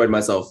thoroughly enjoyed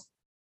myself.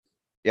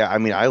 Yeah, I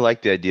mean, I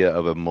like the idea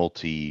of a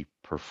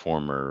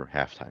multi-performer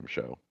halftime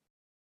show.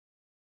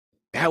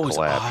 That was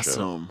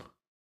awesome.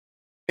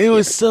 It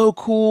was so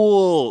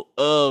cool.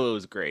 Oh, it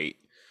was great.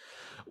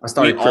 I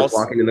started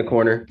walking in the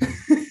corner.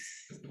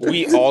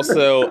 We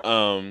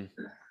also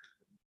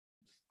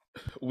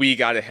we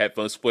got a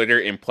headphone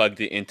splitter and plugged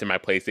it into my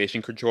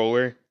PlayStation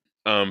controller.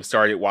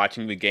 started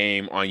watching the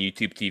game on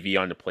YouTube TV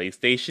on the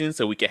PlayStation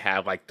so we could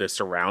have like the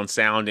surround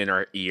sound in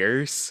our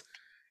ears.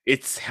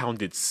 It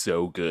sounded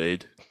so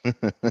good.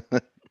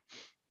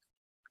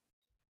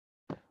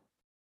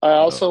 I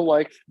also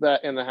liked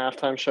that in the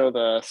halftime show,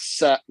 the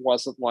set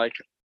wasn't like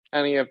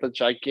any of the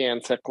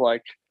gigantic,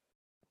 like,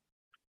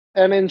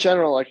 and in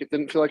general, like, it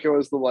didn't feel like it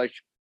was the like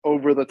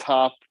over the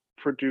top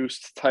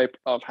produced type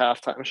of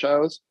halftime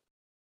shows,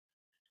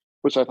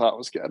 which I thought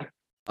was good.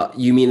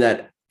 You mean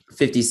that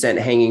 50 Cent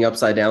hanging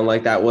upside down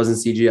like that wasn't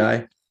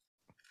CGI?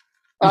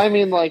 I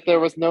mean, like, there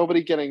was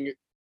nobody getting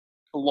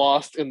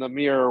lost in the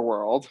mirror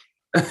world.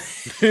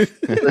 Listen,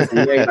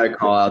 you ain't gotta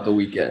call out the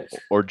weekend.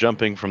 Or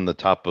jumping from the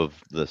top of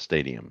the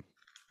stadium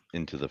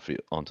into the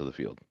field onto the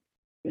field.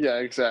 Yeah,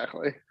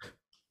 exactly.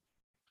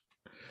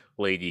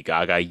 Lady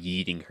Gaga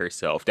yeeting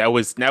herself. That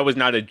was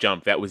not a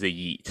jump. That was a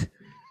yeet.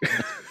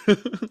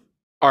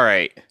 All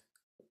right.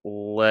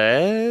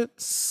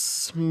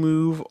 Let's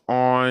move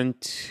on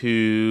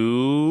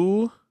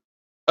to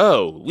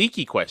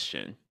leaky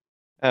question.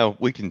 Oh,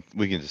 we can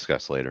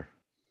discuss later.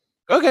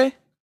 Okay,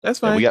 that's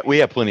fine. Yeah, we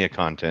have plenty of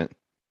content.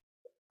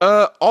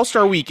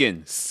 All-Star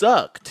Weekend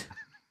sucked.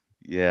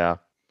 Yeah,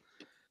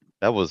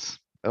 that was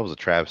a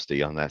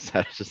travesty on that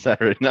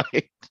Saturday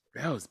night.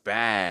 That was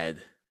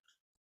bad.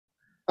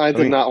 I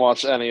did not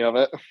watch any of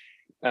it.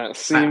 And it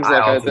seems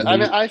like I did. I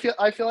mean,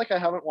 I feel like I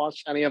haven't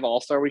watched any of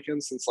All-Star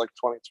Weekend since like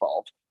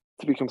 2012,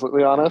 to be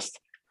completely honest.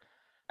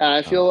 And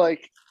I feel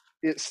like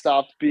it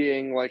stopped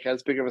being like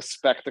as big of a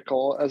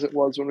spectacle as it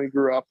was when we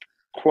grew up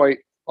quite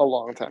a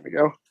long time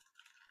ago.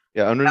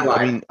 Yeah,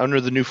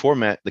 under the new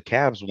format, the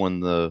Cavs won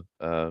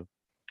the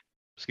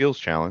skills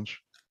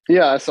challenge.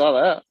 Yeah, I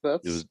saw that.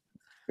 That's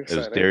it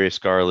was Darius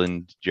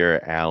Garland,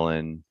 Jarrett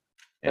Allen,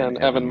 and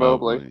Evan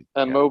Mobley.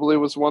 And Mobley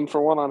was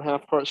 1-for-1 on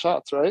half-court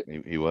shots, right?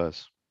 He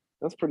was.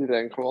 That's pretty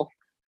dang cool.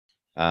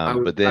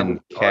 But then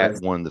Cat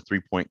won the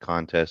 3-point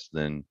contest.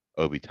 Then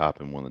Obi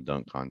Toppin won the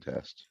dunk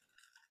contest.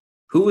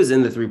 Who was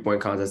in the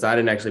 3-point contest? I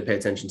didn't actually pay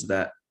attention to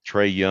that.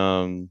 Trae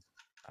Young.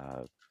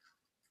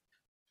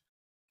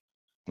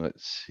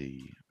 Let's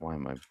see. Why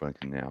am I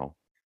blanking now?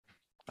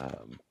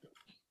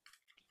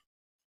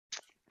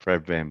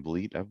 Fred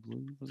VanVleet, I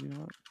believe, was he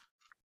not?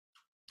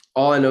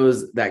 All I know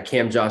is that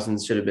Cam Johnson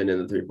should have been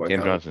in the 3-point.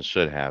 Cam Johnson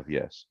should have,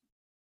 yes.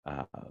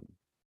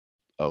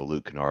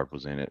 Luke Kennard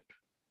was in it.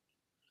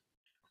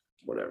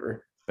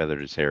 Whatever.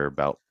 Feathered his hair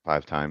about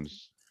 5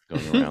 times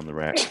going around the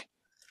rack.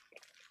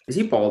 Is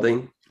he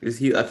balding? I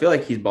feel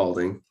like he's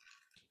balding.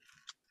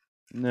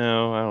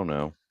 No, I don't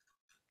know.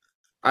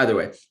 Either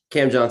way,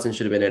 Cam Johnson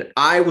should have been in it.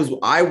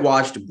 I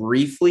watched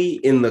briefly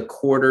in the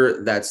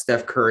quarter that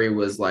Steph Curry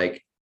was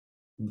like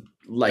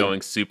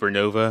going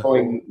supernova,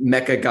 going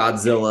Mecha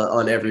Godzilla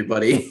on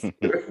everybody.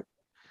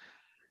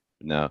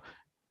 No,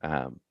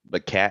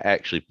 but Cat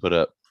actually put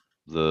up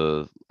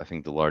I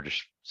think the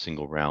largest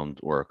single round,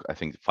 or I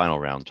think final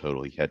round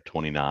total. He had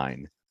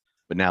 29,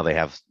 but now they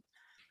have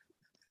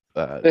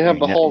the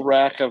whole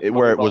rack of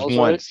where it was balls,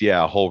 once, right?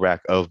 yeah, a whole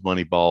rack of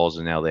money balls,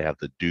 and now they have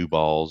the dew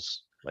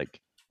balls, like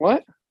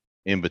what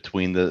in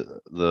between the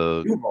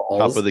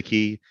top of the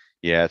key.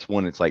 Yeah, it's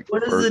one. It's like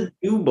what is a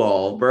dew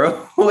ball,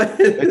 bro?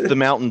 It's the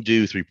Mountain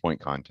Dew 3-point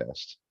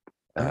contest.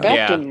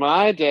 Back in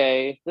my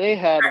day, they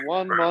had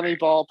one money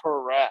ball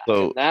per rack,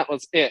 and that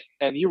was it.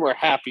 And you were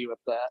happy with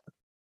that.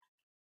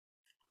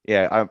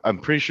 Yeah, I'm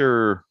pretty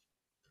sure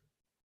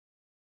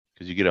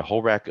because you get a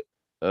whole rack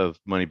of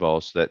money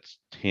balls, so that's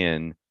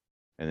 10,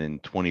 and then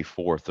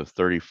 24th of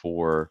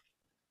 34,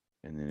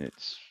 and then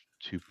it's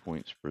 2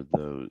 points for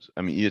those.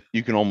 I mean,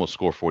 you can almost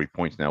score 40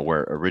 points now,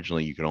 where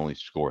originally you could only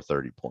score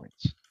 30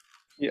 points.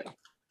 Yeah.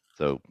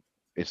 So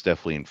it's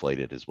definitely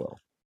inflated as well.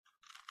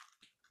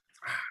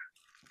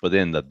 But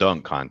then the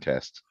dunk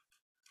contest.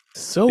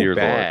 So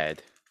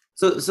bad.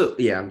 So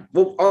yeah.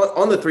 Well,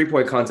 on the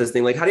 3-point contest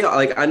thing, like, how do you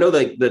like? I know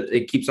that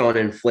it keeps on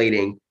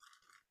inflating,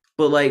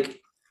 but like,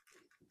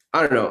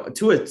 I don't know,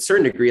 to a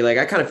certain degree, like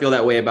I kind of feel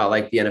that way about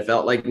like the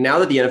NFL. Like now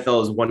that the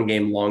NFL is one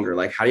game longer,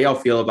 like how do y'all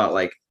feel about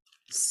like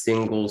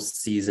single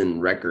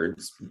season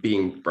records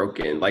being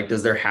broken? Like,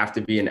 does there have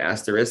to be an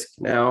asterisk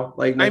now?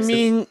 Like, I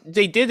mean,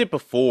 they did it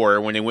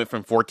before when they went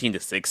from 14 to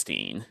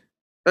 16.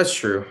 That's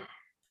true.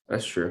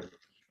 That's true.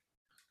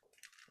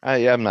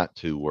 I'm not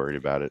too worried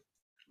about it.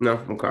 No,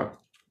 okay.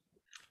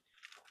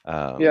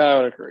 Yeah, I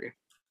would agree.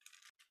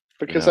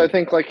 Because I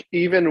think like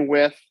even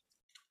with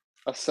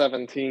a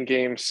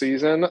 17-game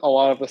season, a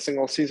lot of the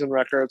single season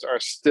records are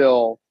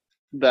still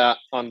that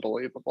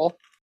unbelievable.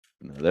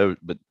 No,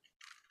 but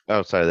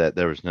outside of that,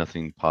 there was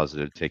nothing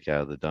positive to take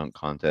out of the dunk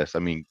contest. I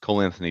mean,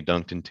 Cole Anthony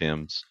dunked in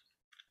Tim's.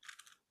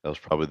 That was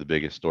probably the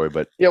biggest story.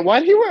 But yeah, why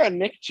did he wear a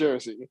Knick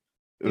jersey?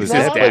 It was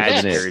his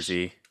dad's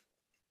jersey.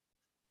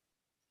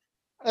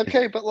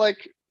 Okay, but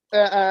like,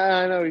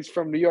 I know he's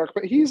from New York,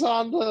 but he's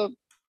on the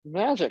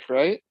Magic,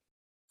 right?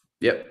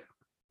 Yep.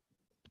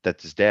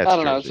 That's his dad's I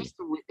don't know. jersey.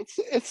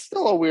 It's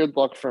still a weird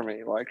look for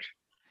me. Like,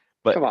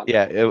 but come on.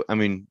 Yeah, I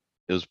mean,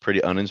 it was pretty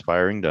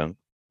uninspiring dunk,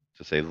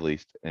 to say the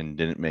least, and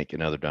didn't make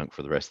another dunk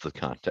for the rest of the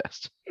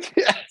contest.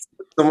 Yes.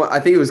 I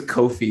think it was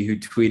Kofi who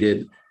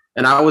tweeted,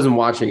 and I wasn't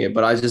watching it,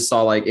 but I just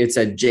saw like it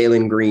said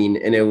Jalen Green,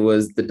 and it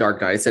was the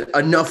Dark Knight. It said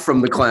enough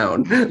from the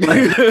clown.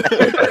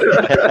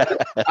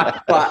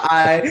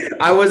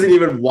 I wasn't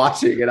even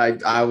watching, and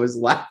I was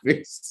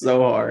laughing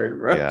so hard,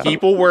 bro. Yeah.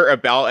 People were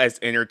about as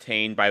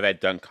entertained by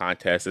that dunk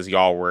contest as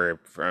y'all were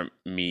from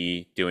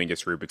me doing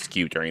this Rubik's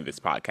Cube during this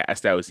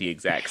podcast. That was the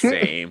exact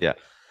same. Yeah.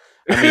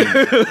 I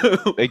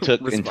mean, they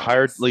took response.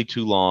 entirely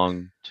too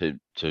long to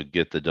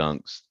get the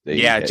dunks.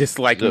 Just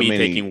like so me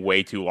many- taking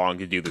way too long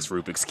to do this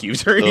Rubik's Cube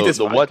during the, this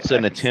the what's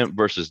an podcast. attempt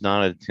versus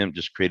not an attempt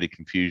just created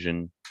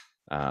confusion.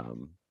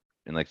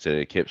 And like I said,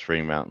 it kept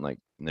spreading out, and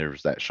there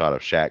was that shot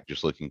of Shaq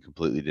just looking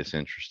completely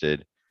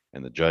disinterested,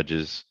 and the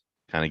judges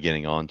kind of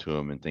getting on to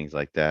him and things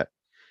like that.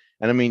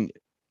 And I mean,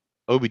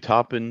 Obi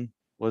Toppin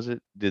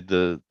did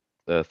the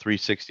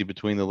 360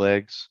 between the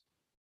legs,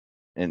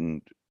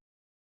 and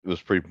it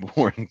was pretty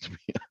boring to be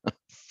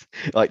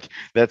honest. Like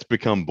that's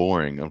become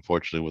boring,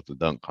 unfortunately, with the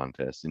dunk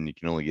contest, and you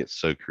can only get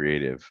so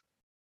creative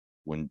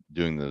when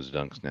doing those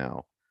dunks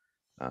now.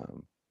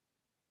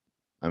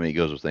 I mean, it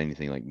goes with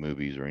anything like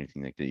movies or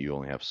anything like that. You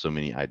only have so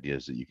many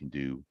ideas that you can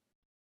do.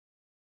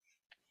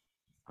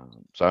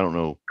 So I don't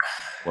know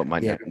what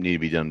might need to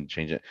be done to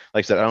change it.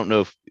 Like I said, I don't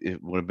know if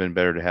it would have been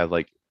better to have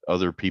like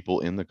other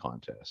people in the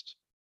contest.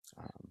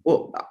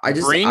 Well, I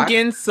just bring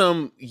in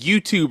some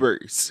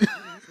YouTubers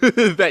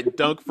that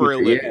dunk for a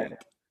living.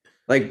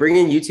 Like bring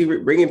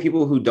in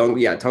people who dunk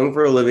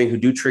for a living, who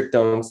do trick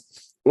dunks,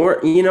 or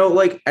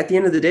like at the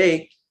end of the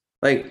day,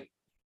 like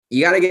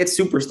you got to get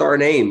superstar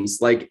names.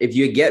 Like if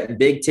you get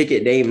big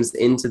ticket names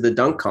into the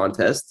dunk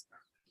contest,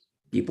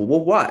 people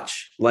will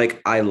watch.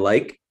 Like I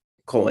like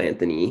Cole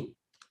Anthony,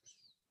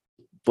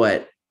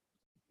 but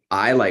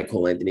I like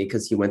Cole Anthony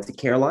because he went to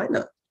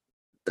Carolina.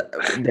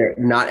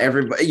 Not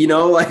everybody,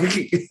 like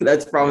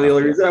that's probably the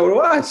only reason I would have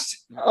watched.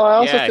 Oh, I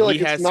also feel like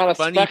he it's has not a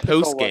funny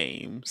spectacle. post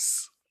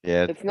games.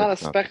 Yeah, It's not a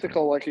that's the same.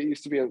 spectacle like it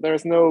used to be.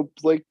 There's no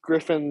Blake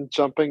Griffin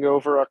jumping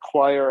over a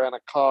choir and a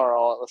car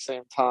all at the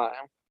same time,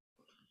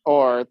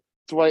 or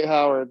Dwight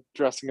Howard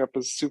dressing up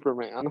as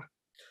Superman.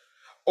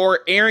 Or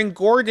Aaron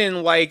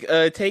Gordon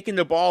taking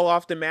the ball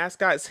off the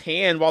mascot's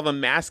hand while the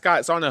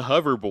mascot's on a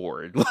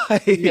hoverboard.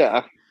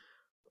 Yeah.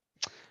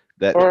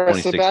 That Or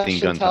 2016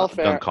 Sebastian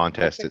Telfair. dunk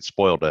contest, it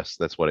spoiled us.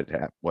 That's what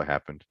what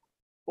happened.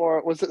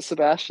 Or was it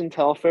Sebastian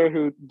Telfair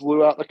who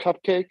blew out the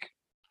cupcake?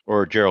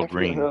 Or I Gerald forget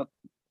Green. who-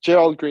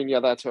 Gerald Green, yeah,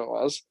 that's who it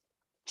was.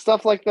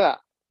 Stuff like that.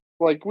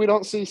 Like we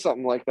don't see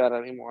something like that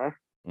anymore.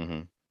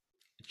 Mm-hmm.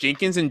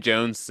 Jenkins and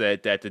Jones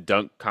said that the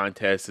dunk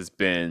contest has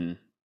been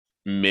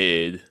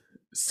mid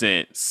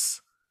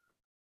since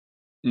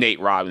Nate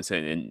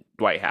Robinson and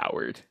Dwight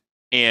Howard.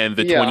 And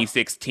the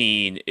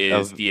 2016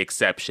 is the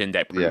exception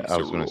that proves Yeah, I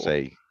was the going to rule.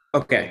 say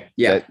Okay.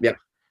 Yeah.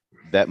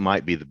 that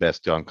might be the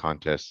best dunk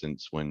contest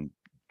since when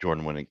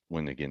Jordan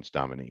went against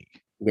Dominique.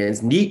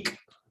 Against Neek.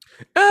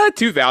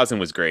 2000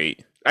 was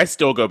great. I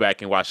still go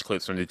back and watch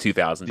clips from the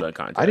 2000 dunk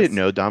contest. I didn't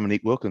know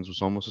Dominique Wilkins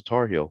was almost a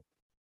Tar Heel,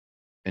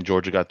 and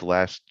Georgia got the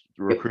last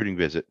recruiting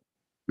visit.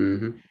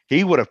 Mm-hmm.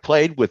 He would have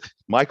played with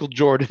Michael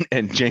Jordan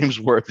and James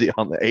Worthy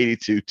on the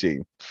 82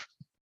 team.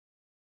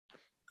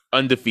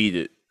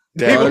 Undefeated.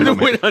 Yeah, They I would know, have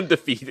man. went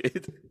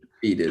undefeated.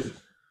 He did.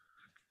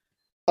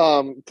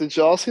 Did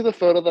y'all see the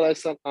photo that I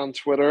sent on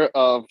Twitter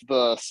of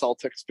the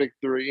Celtics Big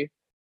Three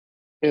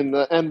in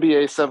the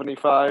NBA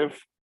 75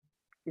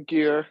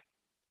 gear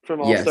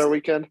from All Star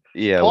Weekend?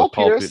 Yeah, Paul with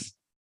Paul Pierce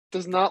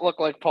does not look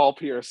like Paul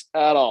Pierce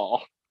at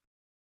all.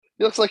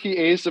 He looks like he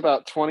aged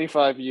about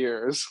 25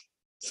 years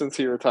since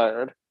he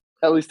retired,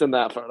 at least in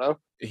that photo.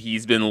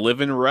 He's been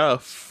living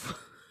rough.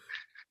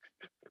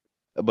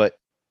 But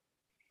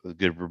a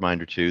good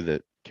reminder too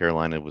that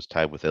Carolina was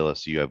tied with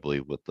LSU, I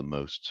believe, with the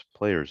most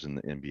players in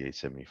the NBA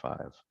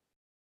 75.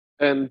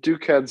 And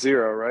Duke had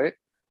 0, right?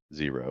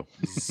 0.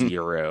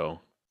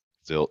 0.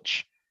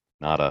 Zilch.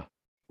 Nada.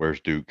 Where's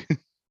Duke?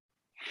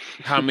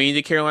 How many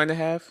did Carolina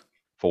have?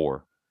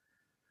 4.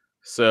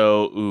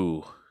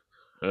 So,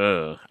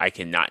 I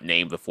cannot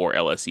name the 4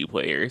 LSU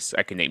players.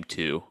 I can name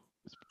 2.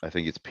 I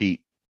think it's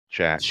Pete,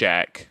 Shaq.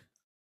 Shaq.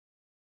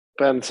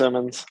 Ben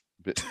Simmons.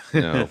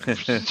 No.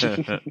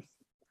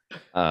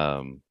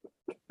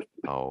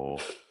 Oh,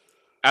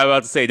 I was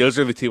about to say, those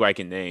are the 2 I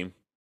can name.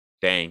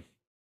 Dang.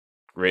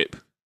 Rip.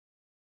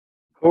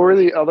 Who were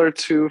the other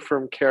 2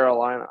 from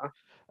Carolina?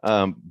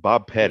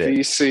 Bob Pettit.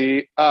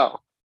 VC. Oh,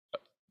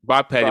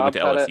 Bob Pettit Bob went to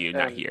Pettit LSU,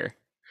 not and- here.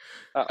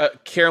 Oh.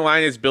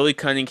 Carolina's Billy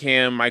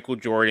Cunningham, Michael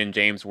Jordan,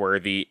 James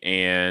Worthy,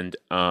 and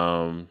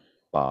Bob.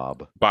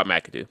 Bob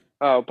McAdoo.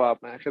 Oh, Bob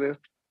McAdoo.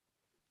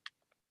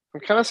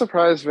 I'm kind of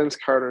surprised Vince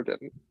Carter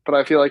didn't, but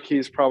I feel like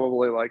he's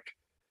probably like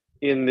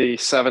in the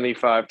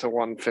 75 to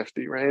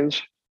 150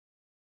 range.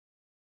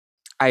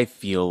 I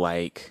feel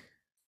like.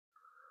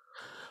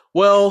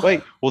 Well,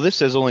 Wait, well, this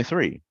says only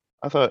 3.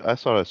 I thought I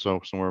saw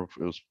somewhere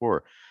it was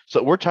 4.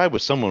 So we're tied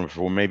with someone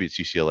for maybe it's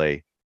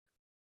UCLA.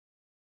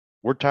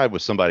 We're tied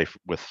with somebody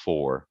with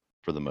 4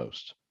 for the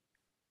most.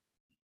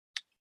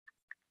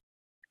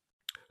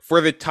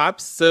 for the top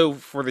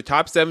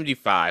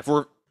 75,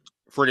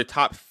 for the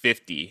top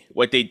 50,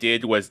 what they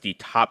did was the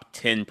top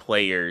 10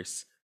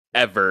 players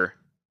ever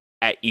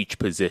at each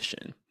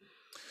position.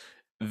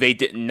 They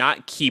did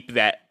not keep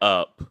that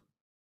up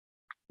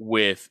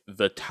with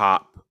the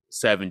top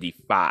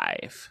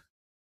 75.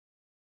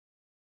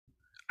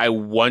 I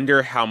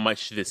wonder how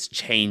much this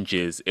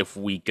changes if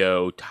we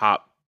go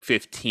top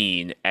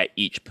 15 at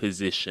each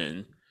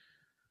position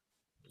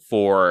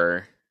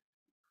for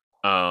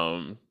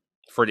the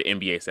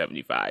NBA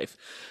 75.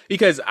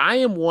 Because I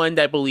am one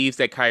that believes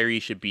that Kyrie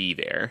should be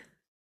there.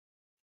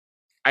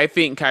 I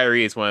think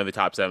Kyrie is one of the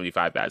top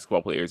 75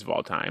 basketball players of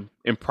all time.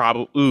 And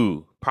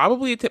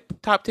probably a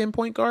top 10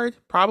 point guard.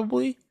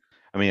 Probably.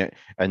 I mean,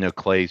 I know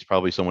Clay's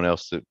probably someone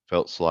else that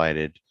felt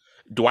slighted.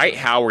 Dwight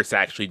Howard's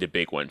actually the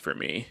big one for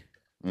me.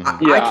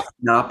 Mhm. I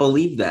cannot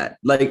believe that.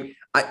 Like,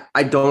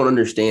 I don't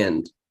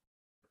understand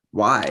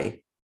why.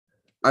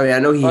 I mean, I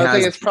know I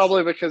think it's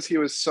probably because he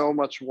was so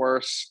much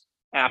worse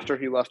after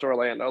he left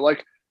Orlando.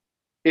 Like,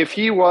 if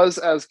he was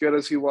as good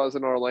as he was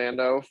in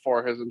Orlando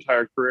for his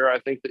entire career, I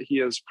think that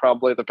he is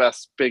probably the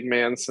best big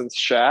man since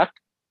Shaq,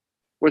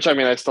 which, I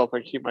mean, I still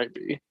think he might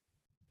be.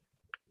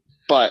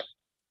 But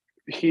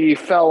he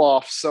fell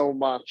off so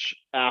much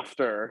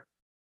after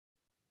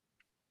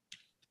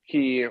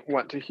he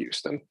went to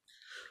Houston.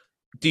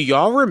 Do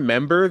y'all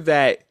remember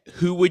that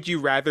who would you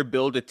rather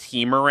build a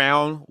team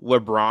around,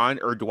 LeBron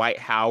or Dwight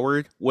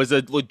Howard, was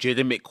a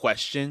legitimate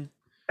question?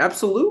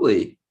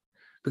 Absolutely.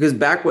 Because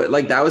that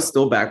was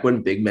still back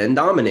when big men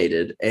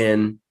dominated.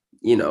 And,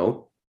 you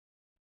know,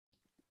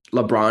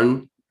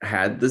 LeBron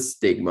had the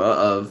stigma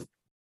of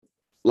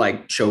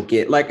like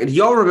choking. Like,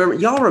 y'all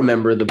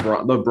remember the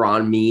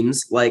LeBron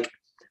memes, like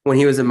when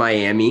he was in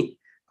Miami?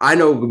 I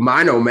know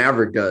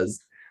Maverick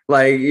does.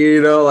 Like,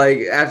 you know, like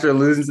after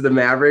losing to the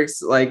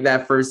Mavericks, like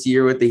that first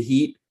year with the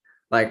Heat,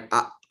 like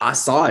I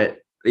saw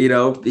it, you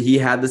know,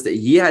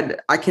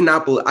 I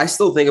cannot believe, I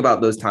still think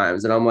about those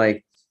times. And I'm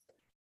like,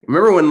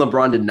 remember when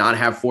LeBron did not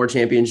have 4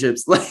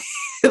 championships?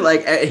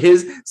 Like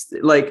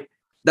at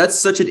that's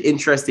such an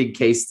interesting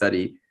case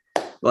study.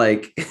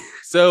 Like,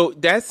 so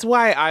that's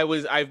why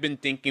I've been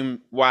thinking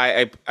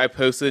why I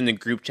posted in the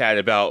group chat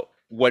about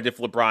what if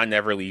LeBron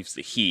never leaves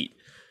the Heat.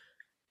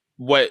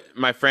 What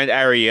my friend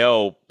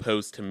Ariel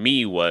posed to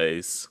me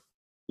was,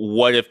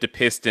 what if the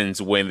Pistons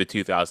win the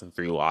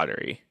 2003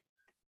 lottery?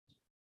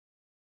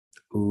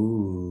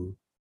 ooh.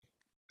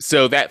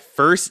 So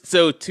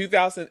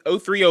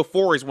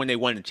 2003-04 is when they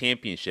won the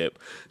championship.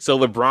 So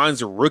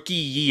LeBron's rookie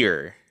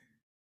year.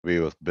 Be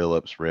with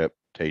Billups, Rip,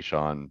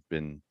 Tayshaun,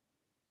 been,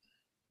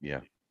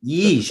 yeah.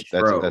 Yeesh,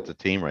 bro. That's a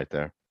team right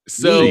there.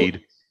 So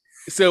Seed.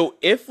 So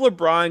if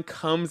LeBron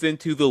comes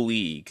into the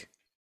league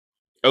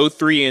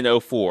 03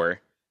 and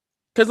 04,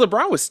 because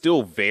LeBron was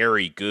still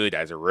very good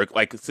as a rookie.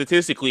 Like,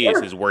 statistically,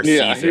 it's his worst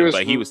season,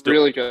 but he was still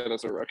really good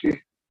as a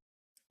rookie.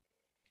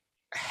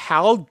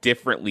 How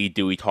differently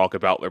do we talk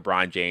about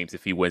LeBron James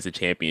if he wins a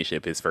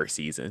championship his first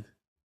season?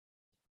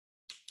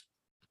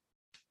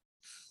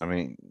 I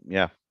mean,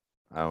 yeah.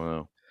 I don't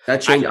know.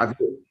 That changed.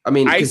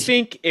 I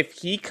think if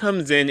he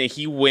comes in and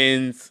he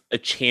wins a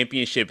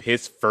championship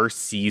his first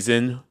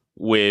season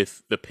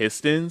with the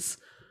Pistons,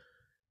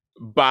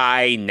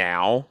 by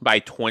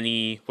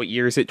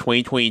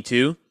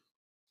 2022,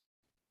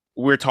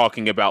 we're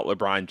talking about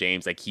LeBron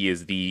James like he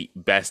is the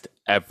best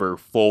ever,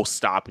 full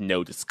stop,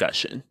 no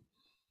discussion.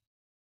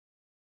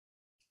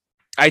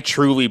 I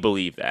truly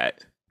believe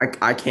that.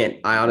 I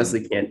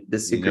honestly can't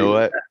disagree. You know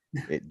what?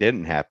 It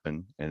didn't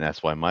happen, and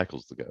that's why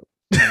Michael's the GOAT.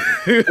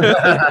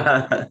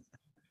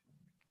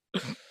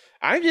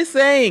 I'm just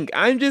saying,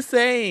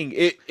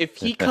 if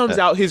he comes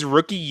out his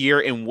rookie year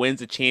and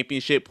wins a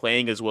championship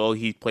playing as well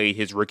he played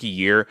his rookie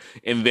year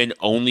and then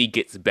only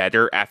gets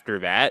better after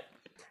that.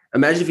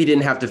 Imagine if he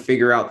didn't have to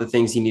figure out the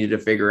things he needed to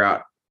figure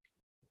out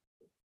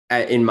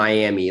in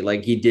Miami,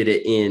 like he did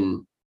it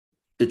in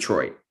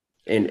Detroit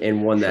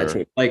and won that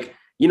championship. Like,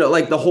 you know,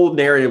 like the whole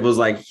narrative was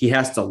like, he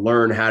has to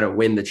learn how to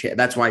win the championship.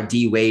 That's why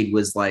D Wade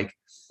was like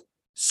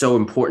so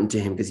important to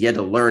him, because he had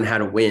to learn how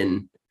to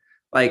win.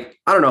 Like,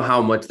 I don't know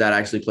how much that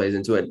actually plays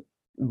into it,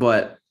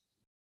 but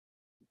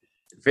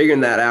figuring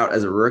that out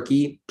as a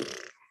rookie,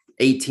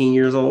 18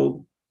 years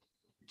old.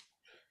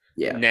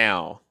 Yeah.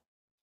 Now,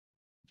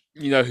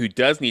 you know who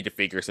does need to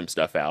figure some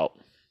stuff out?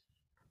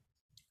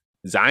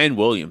 Zion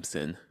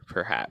Williamson,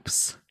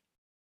 perhaps.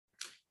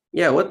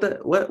 Yeah.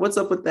 What's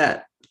up with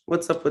that?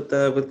 What's up with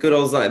good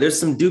old Zion? There's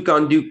some Duke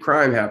on Duke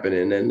crime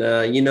happening.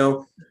 And, you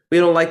know, we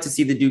don't like to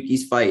see the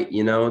Dukies fight,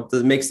 you know,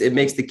 it makes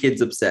the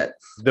kids upset.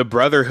 The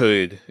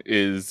brotherhood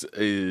is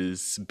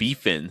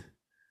beefing.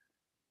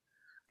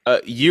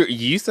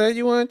 You said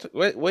you want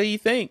what do you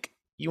think?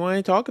 You want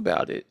to talk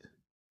about it?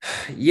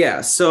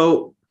 Yeah.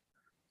 So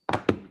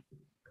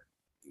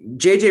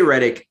JJ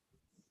Redick,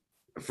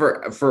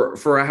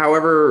 for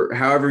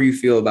however you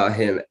feel about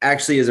him,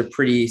 actually is a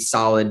pretty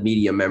solid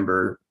media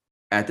member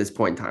at this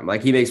point in time.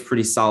 Like, he makes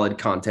pretty solid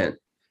content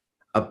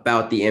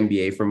about the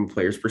NBA from a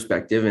player's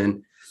perspective.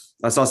 And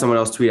I saw someone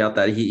else tweet out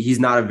that he's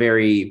not a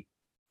very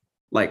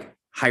like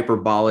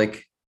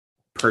hyperbolic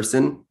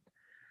person.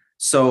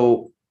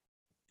 So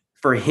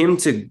for him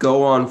to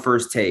go on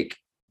First Take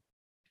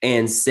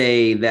and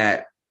say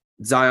that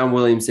Zion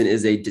Williamson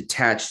is a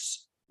detached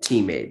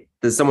teammate,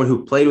 that someone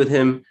who played with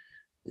him,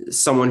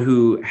 someone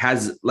who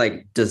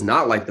does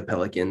not like the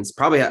Pelicans,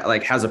 probably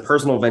has a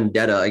personal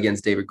vendetta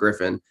against David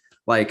Griffin,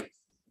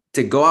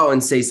 to go out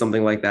and say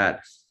something like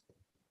that,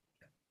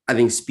 I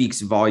think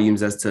speaks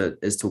volumes as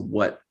to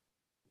what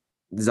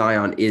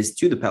Zion is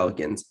to the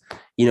Pelicans.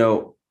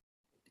 You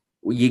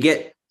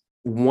get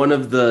one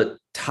of the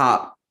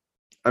top.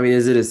 I mean,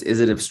 is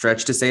it a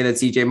stretch to say that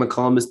CJ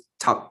McCollum is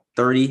top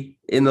 30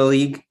 in the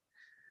league?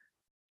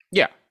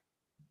 Yeah.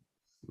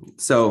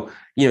 So,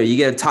 you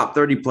get a top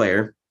 30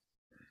 player,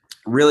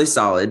 really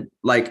solid,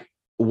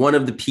 one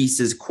of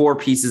the core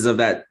pieces of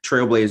that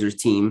Trailblazers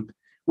team,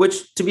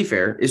 which, to be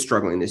fair, is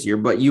struggling this year.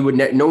 But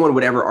no one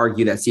would ever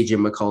argue that CJ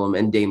McCollum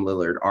and Dame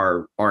Lillard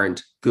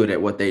aren't good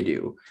at what they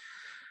do.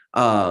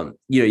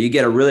 You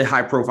get a really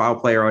high profile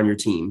player on your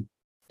team,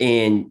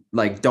 and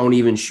don't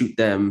even shoot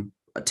them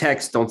a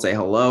text, don't say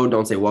hello,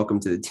 don't say welcome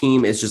to the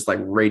team. It's just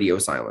radio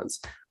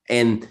silence.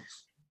 And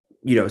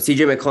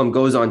CJ McCollum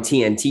goes on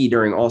TNT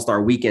during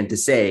All-Star Weekend to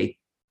say,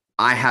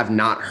 I have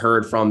not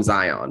heard from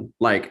Zion.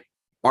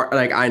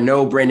 I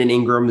know Brandon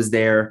Ingram is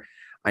there.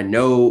 I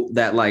know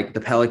that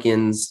the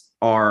Pelicans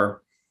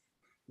are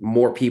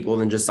more people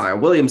than just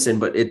Zion Williamson,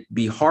 but it'd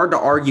be hard to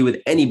argue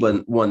with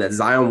anyone that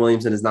Zion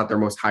Williamson is not their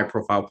most high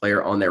profile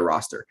player on their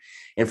roster.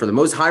 And for the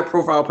most high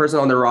profile person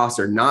on their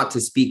roster, not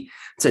to speak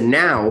to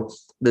now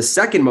the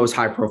second most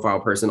high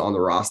profile person on the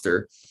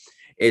roster,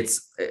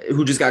 it's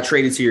who just got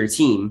traded to your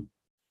team.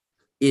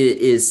 It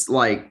is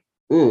I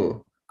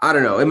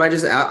don't know. It might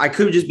I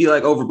could just be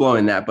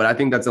overblowing that, but I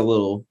think that's a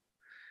little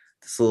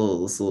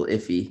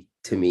iffy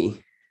to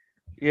me.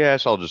 Yeah,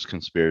 it's all just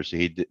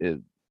conspiracy.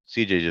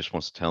 CJ just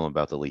wants to tell him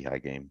about the Lehigh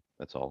game.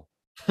 That's all.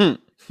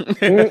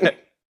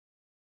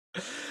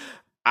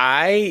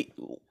 I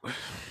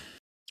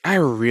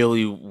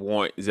really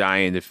want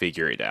Zion to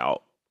figure it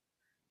out.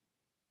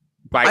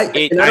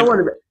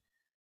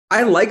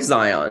 I like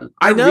Zion.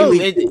 I know,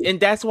 really and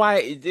that's why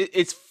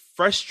it's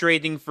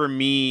frustrating for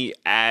me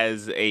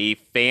as a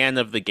fan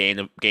of the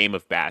game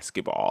of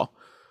basketball.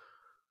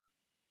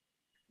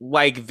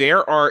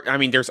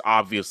 There's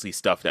obviously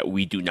stuff that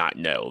we do not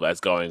know that's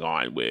going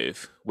on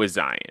with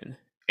Zion,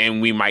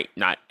 and we might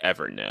not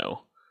ever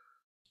know.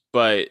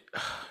 But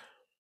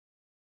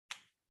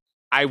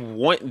I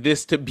want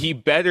this to be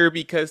better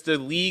because the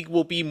league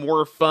will be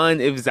more fun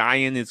if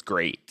Zion is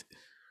great.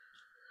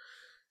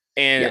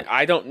 And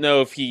I don't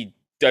know if he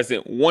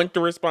doesn't want the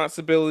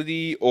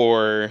responsibility,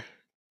 or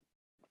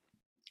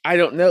I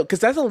don't know, because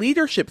that's a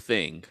leadership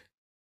thing.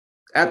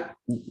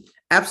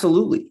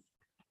 Absolutely.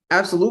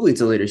 Absolutely,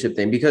 it's a leadership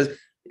thing because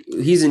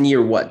he's in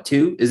year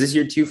 2? Is this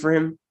year 2 for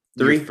him?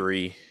 3? Year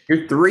 3.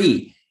 You're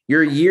 3.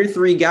 You're a year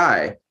 3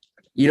 guy.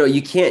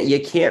 You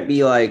can't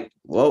be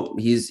well,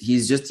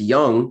 he's just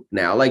young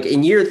now.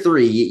 In year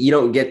 3, you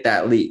don't get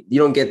that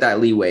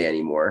leeway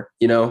anymore,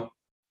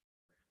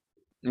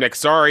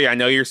 Sorry, I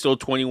know you're still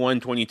 21,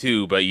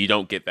 22, but you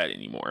don't get that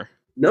anymore.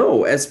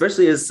 No,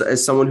 especially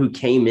as someone who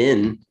came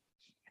in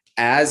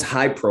as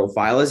high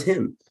profile as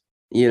him,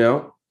 It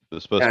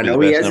was supposed to be the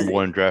best number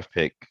 1 draft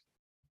pick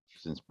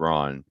since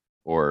Braun,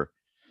 or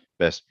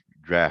best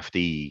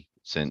draftee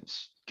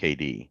since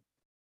KD.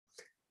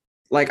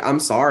 I'm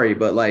sorry,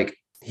 but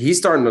he's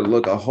starting to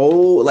look a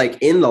whole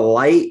in the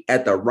light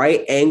at the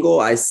right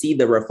angle. I see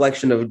the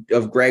reflection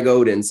of Greg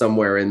Oden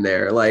somewhere in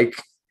there.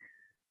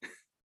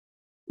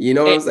 You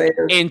know what I'm saying?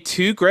 And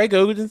to Greg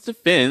Oden's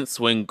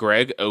defense, when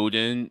Greg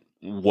Oden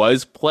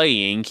was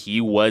playing, he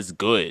was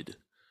good.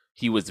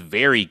 He was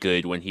very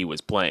good when he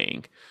was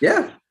playing.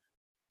 Yeah.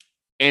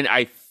 And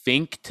I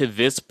think to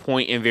this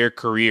point in their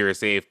careers,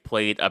 they've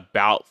played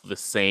about the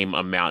same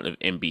amount of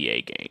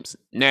NBA games.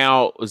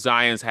 Now,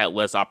 Zion's had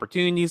less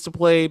opportunities to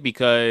play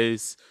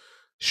because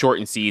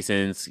shortened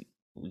seasons,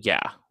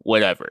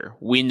 whatever.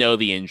 We know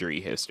the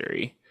injury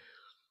history.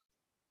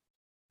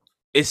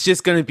 It's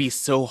just going to be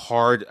so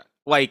hard.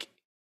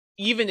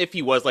 Even if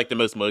he was the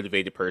most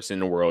motivated person in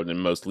the world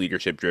and most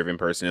leadership driven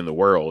person in the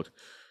world,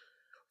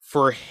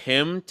 for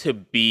him to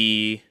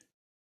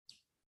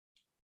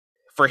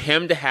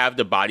have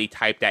the body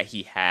type that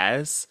he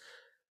has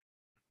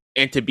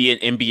and to be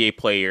an NBA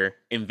player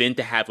and then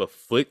to have a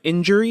foot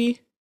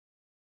injury,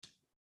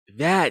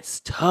 that's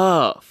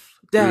tough.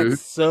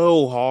 That's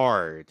so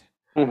hard.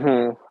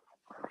 Mm-hmm.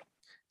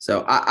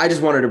 So I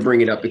just wanted to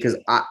bring it up because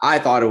I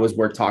thought it was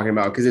worth talking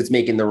about because it's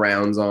making the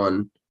rounds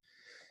on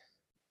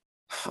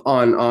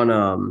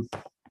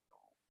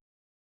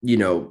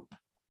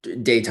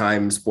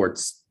daytime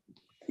sports,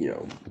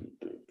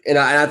 and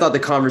I thought the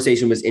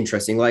conversation was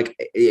interesting.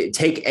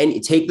 Take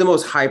the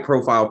most high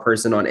profile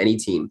person on any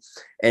team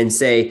and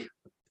say,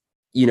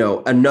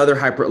 another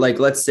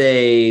let's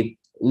say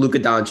Luka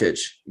Doncic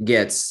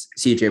gets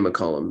CJ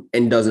McCollum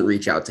and doesn't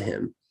reach out to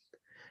him.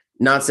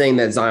 Not saying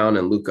that Zion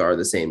and Luka are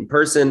the same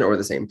person or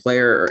the same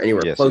player or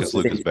anywhere close.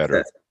 Luka's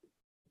better.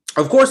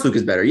 Of course,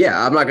 Luka's better.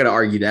 Yeah, I'm not going to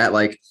argue that.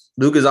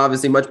 Luka's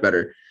obviously much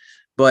better.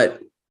 But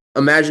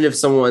imagine if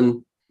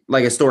someone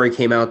like a story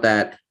came out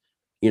that,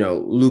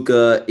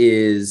 Luka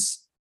is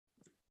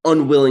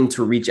unwilling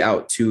to reach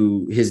out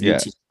to his new Yeah.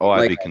 team. Oh, I'd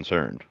Like, be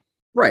concerned.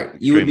 right.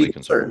 You would be Extremely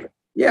concerned. concerned.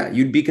 Yeah,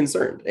 you'd be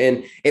concerned.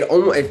 And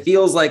it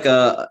feels like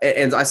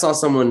and I saw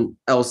someone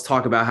else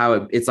talk about how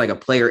it's like a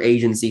player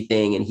agency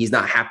thing and he's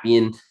not happy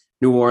in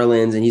New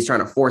Orleans and he's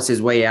trying to force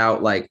his way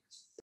out. Like,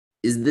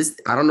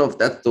 I don't know if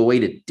that's the way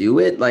to do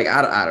it. Like,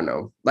 I don't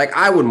know. Like,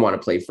 I wouldn't want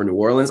to play for New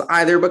Orleans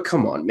either, but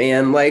come on,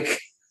 man. Like,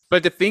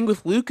 But the thing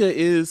with Luca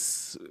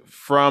is,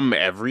 from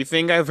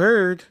everything I've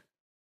heard,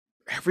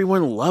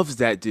 everyone loves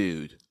that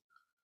dude.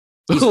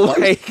 he's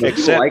Like, People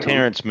Except like him.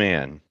 Terrence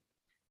Mann.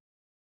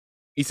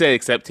 he said,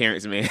 except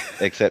Terrence Mann.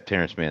 Except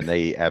Terrence Mann.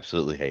 They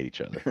absolutely hate each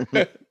other.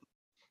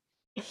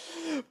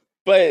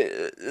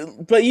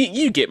 but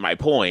you get my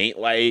point.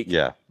 Like,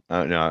 Yeah.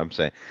 No, I'm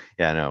saying,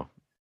 yeah, no.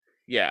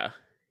 yeah.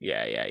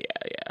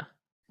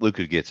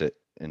 Luka gets it,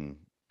 and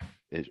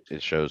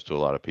it shows to a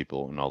lot of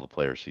people and all the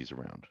players he's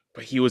around.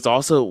 But he was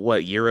also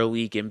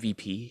EuroLeague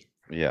MVP.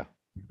 Yeah.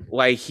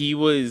 Like, he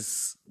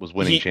was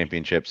Winning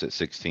championships at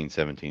 16,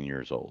 17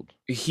 years old.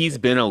 He's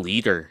been a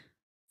leader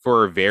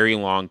for a very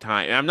long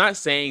time. And I'm not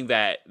saying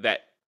that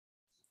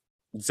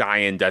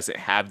Zion doesn't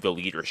have the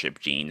leadership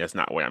gene. That's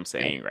not what I'm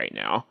saying right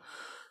now.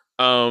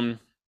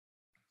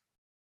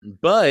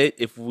 But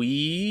if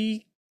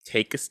we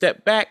take a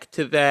step back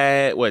to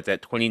that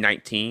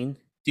 2019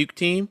 Duke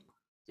team?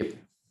 Yep.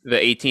 The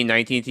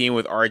 18-19 team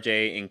with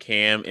RJ and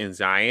Cam and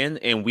Zion,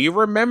 and we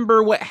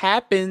remember what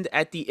happened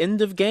at the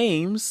end of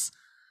games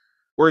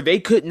where they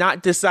could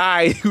not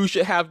decide who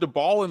should have the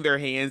ball in their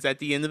hands at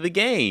the end of the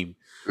game.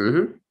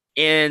 Mm-hmm.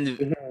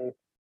 And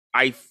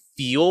I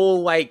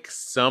feel like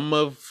some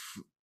of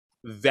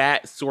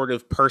that sort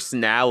of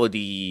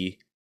personality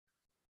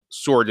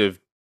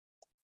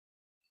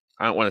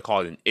I don't want to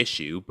call it an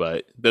issue,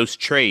 but those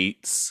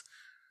traits,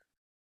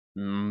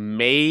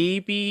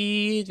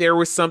 maybe there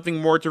was something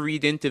more to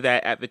read into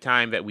that at the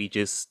time that we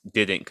just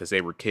didn't because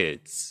they were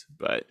kids.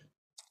 But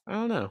I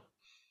don't know.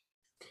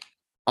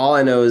 All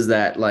I know is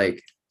that,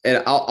 like,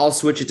 and I'll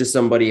switch it to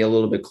somebody a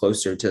little bit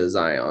closer to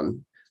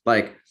Zion.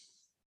 Like,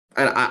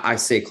 and I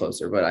say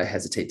closer, but I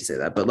hesitate to say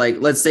that. But, like,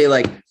 let's say,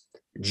 like,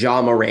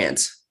 Ja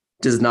Morant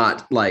does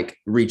not, like,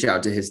 reach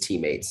out to his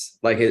teammates,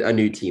 like a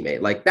new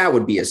teammate. Like, that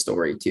would be a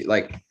story too.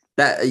 Like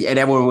that, and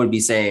everyone would be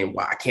saying,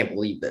 "Wow, I can't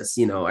believe this."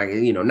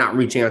 Not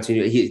reaching out to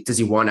you. Does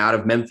he want out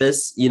of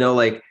Memphis?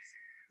 Like,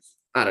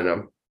 I don't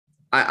know.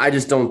 I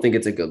just don't think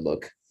it's a good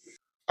look.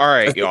 All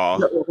right,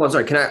 y'all. I'm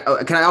sorry. Can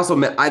I also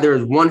there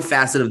is one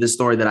facet of this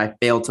story that I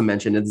failed to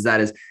mention that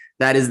is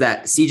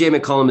that CJ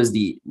McCollum is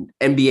the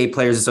NBA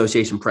Players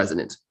Association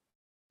president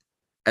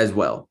as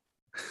well.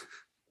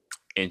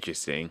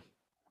 Interesting.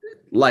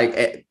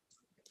 Like,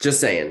 just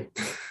saying.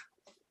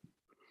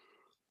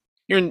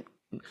 You're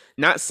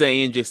not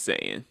saying, just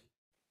saying.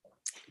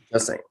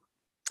 Just saying.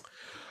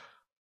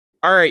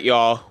 All right,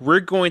 y'all. We're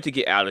going to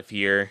get out of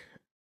here.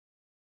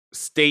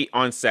 State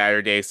on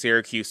Saturday,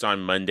 Syracuse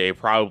on Monday,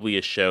 probably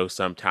a show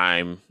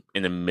sometime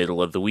in the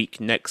middle of the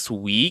week next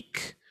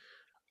week.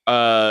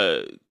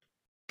 Go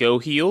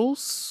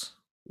Heels.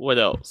 What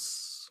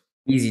else?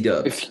 Easy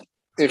dub.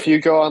 If you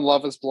go on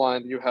Love is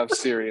Blind, you have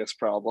serious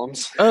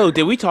problems. Oh,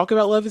 did we talk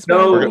about Love is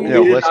No,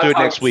 Blind? Let's do it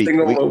next week.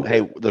 Single-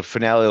 Hey, the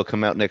finale will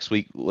come out next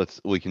week.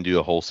 We can do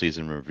a whole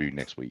season review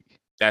next week.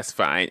 That's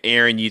fine.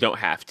 Aaron, you don't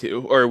have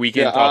to. Or we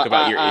can talk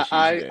about your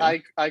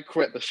issues. I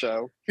quit the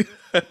show.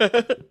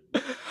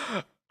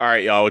 All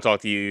right, y'all. We'll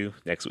talk to you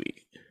next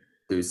week.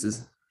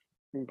 Deuces.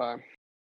 Bye.